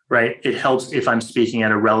 right, it helps if I'm speaking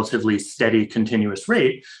at a relatively steady, continuous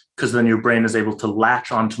rate, because then your brain is able to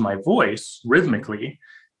latch onto my voice rhythmically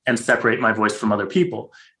and separate my voice from other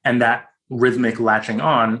people. And that rhythmic latching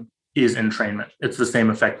on is entrainment. It's the same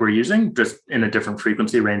effect we're using, just in a different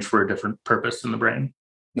frequency range for a different purpose in the brain.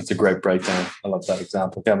 That's a great breakdown. I love that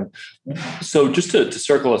example, Kevin. So just to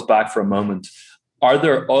circle us back for a moment, are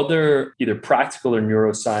there other either practical or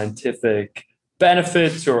neuroscientific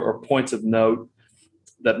benefits or points of note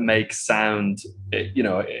that make sound,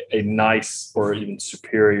 a nice or even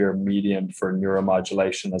superior medium for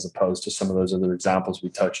neuromodulation, as opposed to some of those other examples we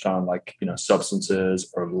touched on, like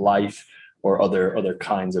substances or light or other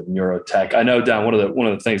kinds of neurotech? I know, Dan, one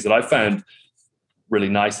of the things that I found really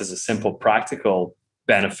nice as a simple practical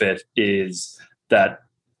benefit is that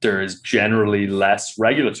there is generally less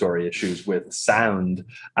regulatory issues with sound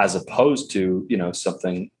as opposed to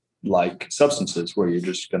something like substances, where you're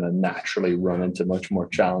just going to naturally run into much more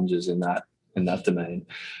challenges in that domain.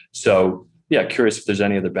 So yeah, curious if there's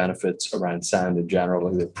any other benefits around sound in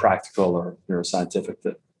general, either practical or neuroscientific,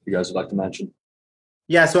 that you guys would like to mention.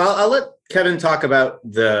 Yeah, so I'll let Kevin talk about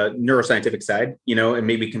the neuroscientific side, and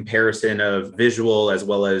maybe comparison of visual as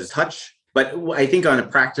well as touch. But I think on a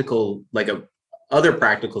practical, other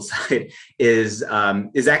practical side is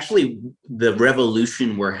actually the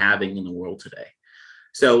revolution we're having in the world today.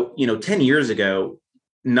 So, 10 years ago,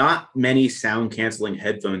 not many sound canceling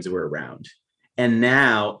headphones were around. And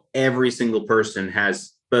now every single person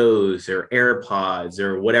has Bose or AirPods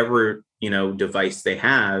or whatever, device they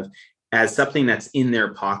have as something that's in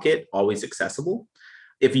their pocket, always accessible.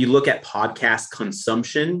 If you look at podcast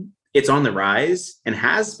consumption, it's on the rise and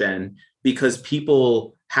has been, because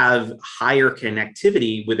people have higher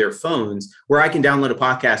connectivity with their phones, where I can download a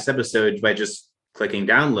podcast episode by just clicking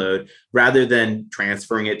download rather than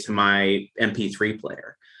transferring it to my MP3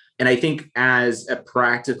 player. And I think as a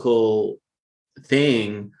practical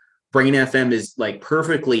thing, Brain FM is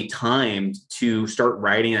perfectly timed to start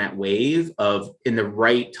riding that wave of in the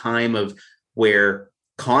right time of where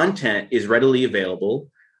content is readily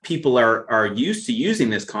available. People are used to using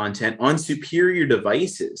this content on superior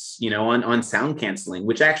devices, on sound canceling,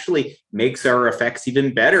 which actually makes our effects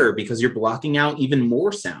even better because you're blocking out even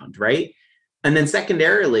more sound, right? And then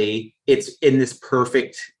secondarily, it's in this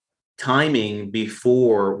perfect timing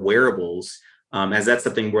before wearables, as that's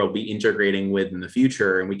something we'll be integrating with in the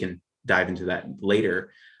future, and we can dive into that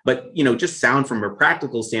later. But, just sound from a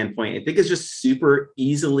practical standpoint, I think is just super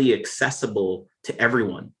easily accessible to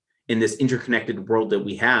everyone in this interconnected world that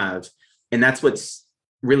we have. And that's what's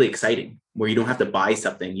really exciting, where you don't have to buy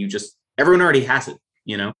something. Everyone already has it,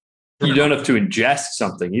 You don't have to ingest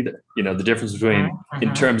something either. The difference between,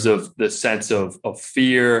 in terms of the sense of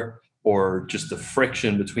fear or just the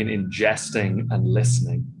friction between ingesting and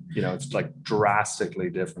listening, it's drastically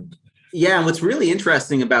different. Yeah. And what's really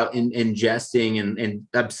interesting about ingesting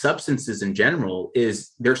and substances in general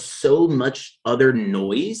is there's so much other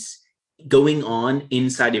noise going on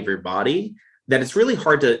inside of your body that it's really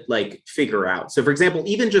hard to figure out. So for example,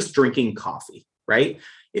 even just drinking coffee, right?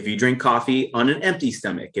 If you drink coffee on an empty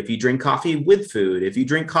stomach, if you drink coffee with food, if you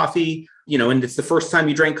drink coffee, and it's the first time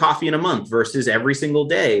you drank coffee in a month versus every single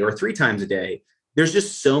day or 3 times a day, there's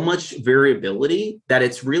just so much variability that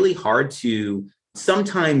it's really hard to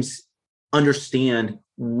sometimes understand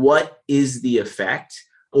what is the effect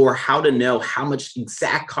or how to know how much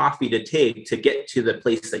exact coffee to take to get to the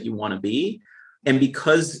place that you want to be. And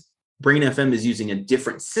because Brain FM is using a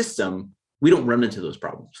different system, we don't run into those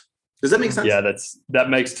problems. Does that make sense? Yeah, that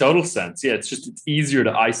makes total sense. Yeah, it's easier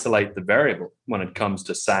to isolate the variable when it comes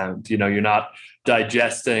to sound. You know, you're not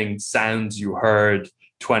digesting sounds you heard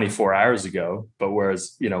 24 hours ago, but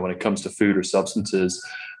whereas, you know, when it comes to food or substances,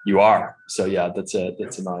 you are. So yeah, that's a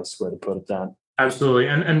nice way to put it down. Absolutely.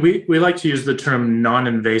 And we like to use the term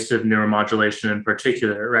non-invasive neuromodulation in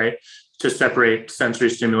particular, right? To separate sensory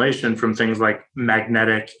stimulation from things like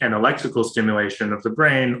magnetic and electrical stimulation of the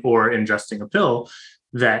brain or ingesting a pill.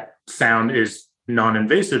 That sound is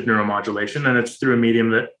non-invasive neuromodulation, and it's through a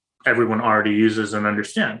medium that everyone already uses and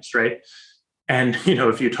understands, right? And, you know,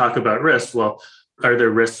 if you talk about risks, well, are there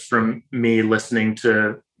risks from me listening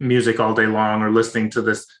to music all day long or listening to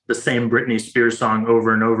the same Britney Spears song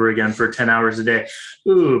over and over again for 10 hours a day?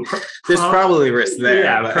 Ooh, there's probably risk there.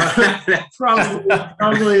 Yeah,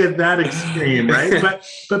 probably at that extreme, right? But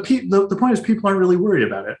the point is people aren't really worried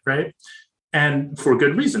about it, right? And for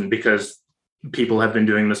good reason, because people have been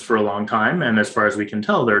doing this for a long time. And as far as we can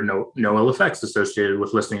tell, there are no ill effects associated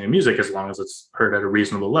with listening to music as long as it's heard at a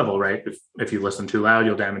reasonable level, right? If you listen too loud,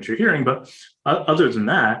 you'll damage your hearing. But other than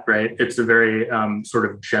that, right, it's a very sort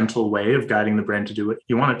of gentle way of guiding the brain to do what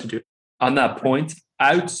you want it to do. On that point,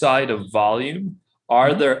 outside of volume,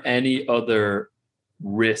 are there any other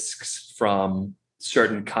risks from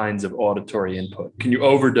certain kinds of auditory input? Can you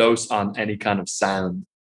overdose on any kind of sound?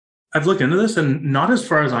 I've looked into this, and not as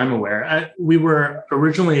far as I'm aware. We were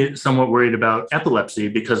originally somewhat worried about epilepsy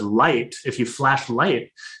because light, if you flash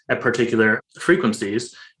light at particular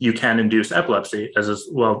frequencies, you can induce epilepsy, as is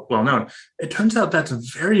well known. It turns out that's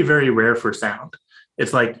very, very rare for sound.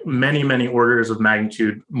 It's like many, many orders of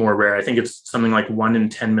magnitude more rare. I think it's something like 1 in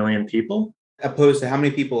 10 million people. Opposed to how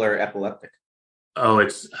many people are epileptic? Oh,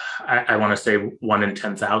 it's, I want to say 1 in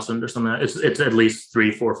 10,000 or something. It's at least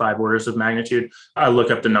 3, 4, 5 orders of magnitude. I'll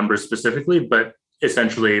look up the numbers specifically, but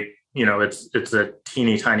essentially, you know, it's a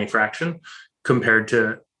teeny tiny fraction compared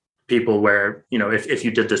to people where, you know, if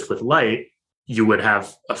you did this with light, you would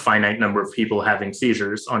have a finite number of people having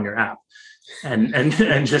seizures on your app. And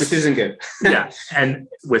just, this isn't good. Yeah. And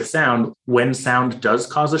with sound, when sound does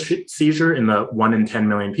cause a seizure in the 1 in 10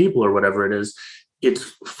 million people or whatever it is,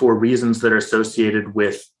 it's for reasons that are associated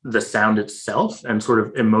with the sound itself and sort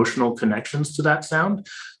of emotional connections to that sound.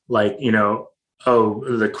 Like, you know, oh,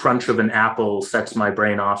 the crunch of an apple sets my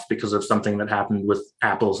brain off because of something that happened with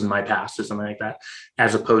apples in my past or something like that.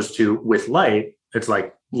 As opposed to with light, it's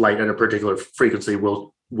like light at a particular frequency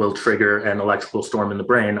will trigger an electrical storm in the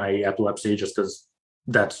brain, i.e. epilepsy, just because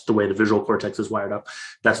that's the way the visual cortex is wired up.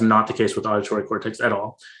 That's not the case with auditory cortex at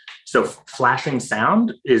all. So flashing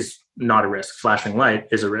sound is not a risk. Flashing light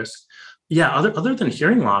is a risk. Yeah, other than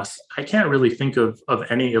hearing loss, I can't really think of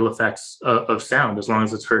any ill effects of sound as long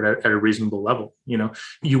as it's heard at a reasonable level. You know,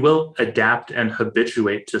 you will adapt and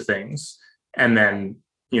habituate to things. And then,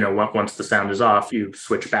 you know, once the sound is off, you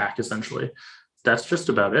switch back essentially. That's just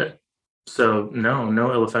about it. So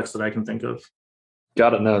no ill effects that I can think of.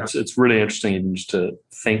 Got it. No, it's really interesting even just to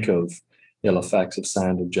think of ill effects of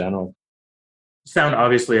sound in general. Sound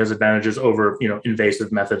obviously has advantages over, you know,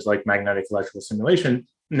 invasive methods like magnetic electrical stimulation.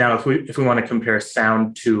 Now, if we want to compare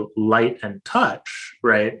sound to light and touch,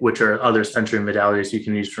 right, which are other sensory modalities you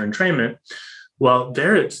can use for entrainment, well,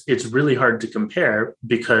 there it's really hard to compare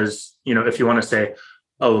because, you know, if you want to say,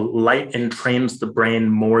 oh, light entrains the brain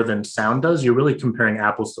more than sound does, you're really comparing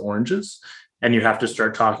apples to oranges. And you have to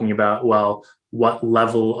start talking about, well, what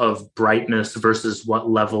level of brightness versus what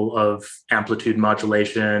level of amplitude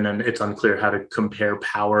modulation. And it's unclear how to compare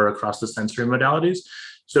power across the sensory modalities.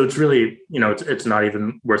 So it's really, you know, it's not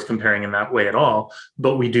even worth comparing in that way at all.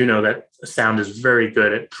 But we do know that sound is very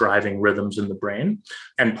good at driving rhythms in the brain.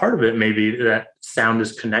 And part of it may be that sound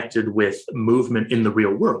is connected with movement in the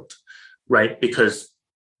real world, right? Because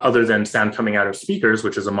other than sound coming out of speakers,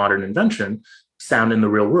 which is a modern invention, sound in the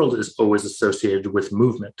real world is always associated with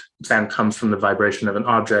movement. Sound comes from the vibration of an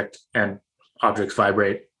object, and objects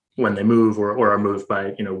vibrate when they move or are moved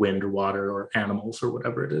by, you know, wind or water or animals or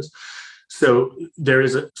whatever it is. So there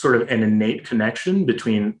is a sort of an innate connection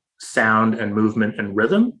between sound and movement and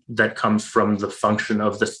rhythm that comes from the function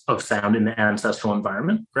of sound in the ancestral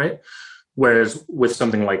environment, right? Whereas with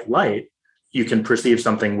something like light, you can perceive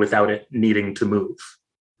something without it needing to move,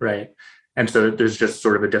 right? And so there's just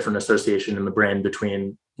sort of a different association in the brain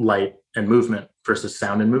between light and movement versus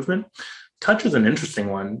sound and movement. Touch is an interesting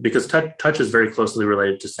one because touch is very closely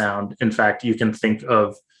related to sound. In fact, you can think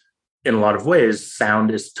of, in a lot of ways, sound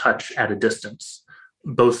is touch at a distance.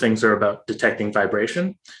 Both things are about detecting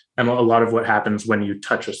vibration. And a lot of what happens when you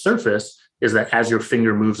touch a surface is that as your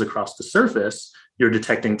finger moves across the surface, you're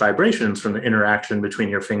detecting vibrations from the interaction between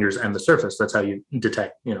your fingers and the surface. That's how you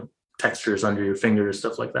detect, textures under your fingers,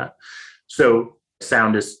 stuff like that. So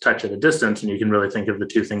sound is touch at a distance, and you can really think of the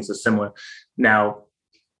two things as similar. Now,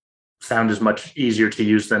 sound is much easier to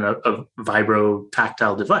use than a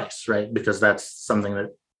vibro-tactile device, right? Because that's something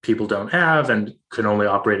that people don't have and can only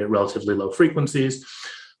operate at relatively low frequencies.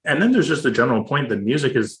 And then there's just the general point that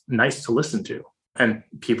music is nice to listen to, and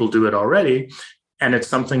people do it already. And it's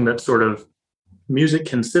something that sort of music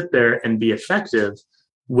can sit there and be effective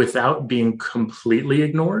without being completely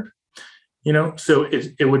ignored. So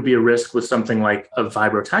it would be a risk with something like a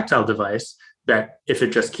vibro-tactile device that if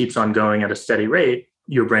it just keeps on going at a steady rate,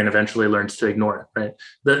 your brain eventually learns to ignore it, right?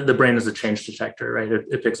 The brain is a change detector, right?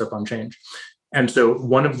 It picks up on change. And so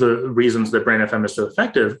one of the reasons that Brain FM is so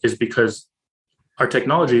effective is because our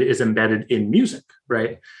technology is embedded in music,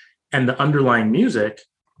 right? And the underlying music,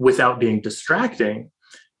 without being distracting,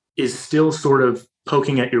 is still sort of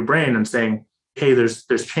poking at your brain and saying, hey, there's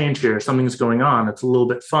change here, something's going on, it's a little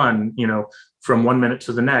bit fun, from 1 minute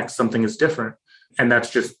to the next, something is different. And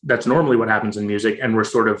that's normally what happens in music. And we're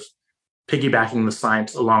sort of piggybacking the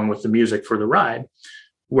science along with the music for the ride.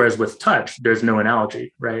 Whereas with touch, there's no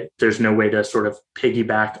analogy, right? There's no way to sort of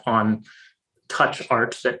piggyback on touch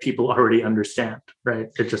art that people already understand, right?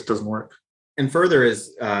 It just doesn't work. And further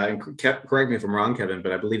is, correct me if I'm wrong, Kevin,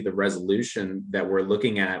 but I believe the resolution that we're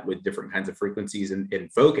looking at with different kinds of frequencies in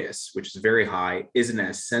focus, which is very high, isn't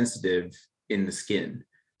as sensitive in the skin.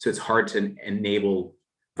 So it's hard to enable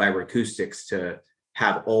vibroacoustics to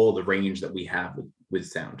have all the range that we have with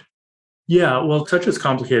sound. Yeah, well, touch is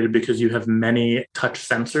complicated because you have many touch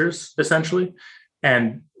sensors, essentially.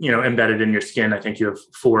 And, embedded in your skin, I think you have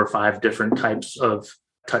 4 or 5 different types of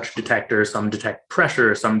touch detectors. Some detect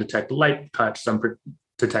pressure, some detect light touch, some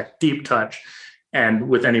detect deep touch. And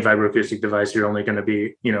with any vibroacoustic device, you're only going to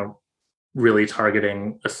be, really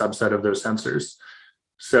targeting a subset of those sensors.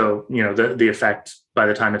 So, the effect by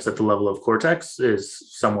the time it's at the level of cortex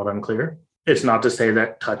is somewhat unclear. It's not to say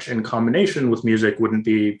that touch in combination with music wouldn't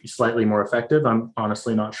be slightly more effective. I'm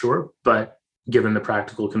honestly not sure. But given the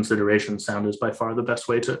practical considerations, sound is by far the best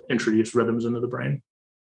way to introduce rhythms into the brain.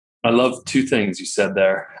 I love 2 things you said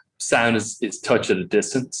there. Sound is touch at a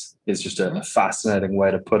distance. It's just a fascinating way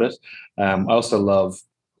to put it. I also love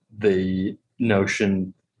the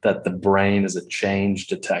notion that the brain is a change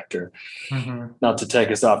detector. Mm-hmm. Not to take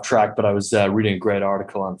us off track, but I was reading a great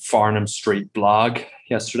article on Farnham Street blog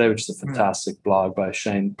yesterday, which is a fantastic blog by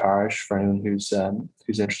Shane Parrish for anyone who's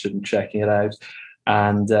interested in checking it out.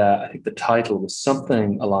 And I think the title was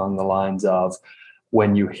something along the lines of,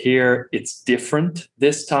 when you hear it's different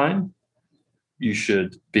this time, you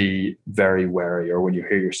should be very wary. Or when you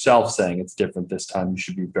hear yourself saying it's different this time, you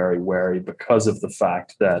should be very wary, because of the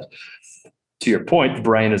fact that, to your point, the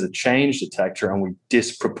brain is a change detector, and we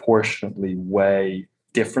disproportionately weigh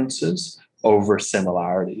differences over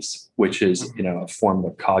similarities, which is, a form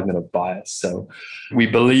of cognitive bias. So we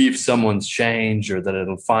believe someone's changed, or that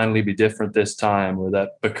it'll finally be different this time, or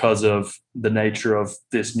that because of the nature of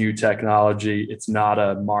this new technology, it's not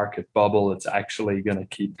a market bubble, it's actually going to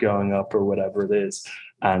keep going up, or whatever it is.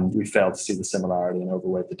 And we fail to see the similarity and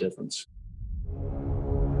overweight the difference.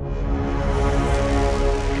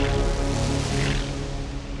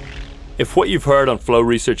 If what you've heard on Flow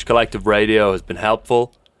Research Collective Radio has been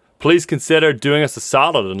helpful, please consider doing us a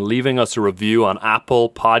solid and leaving us a review on Apple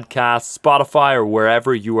Podcasts, Spotify, or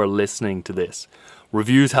wherever you are listening to this.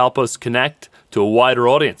 Reviews help us connect to a wider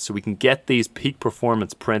audience so we can get these peak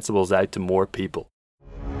performance principles out to more people.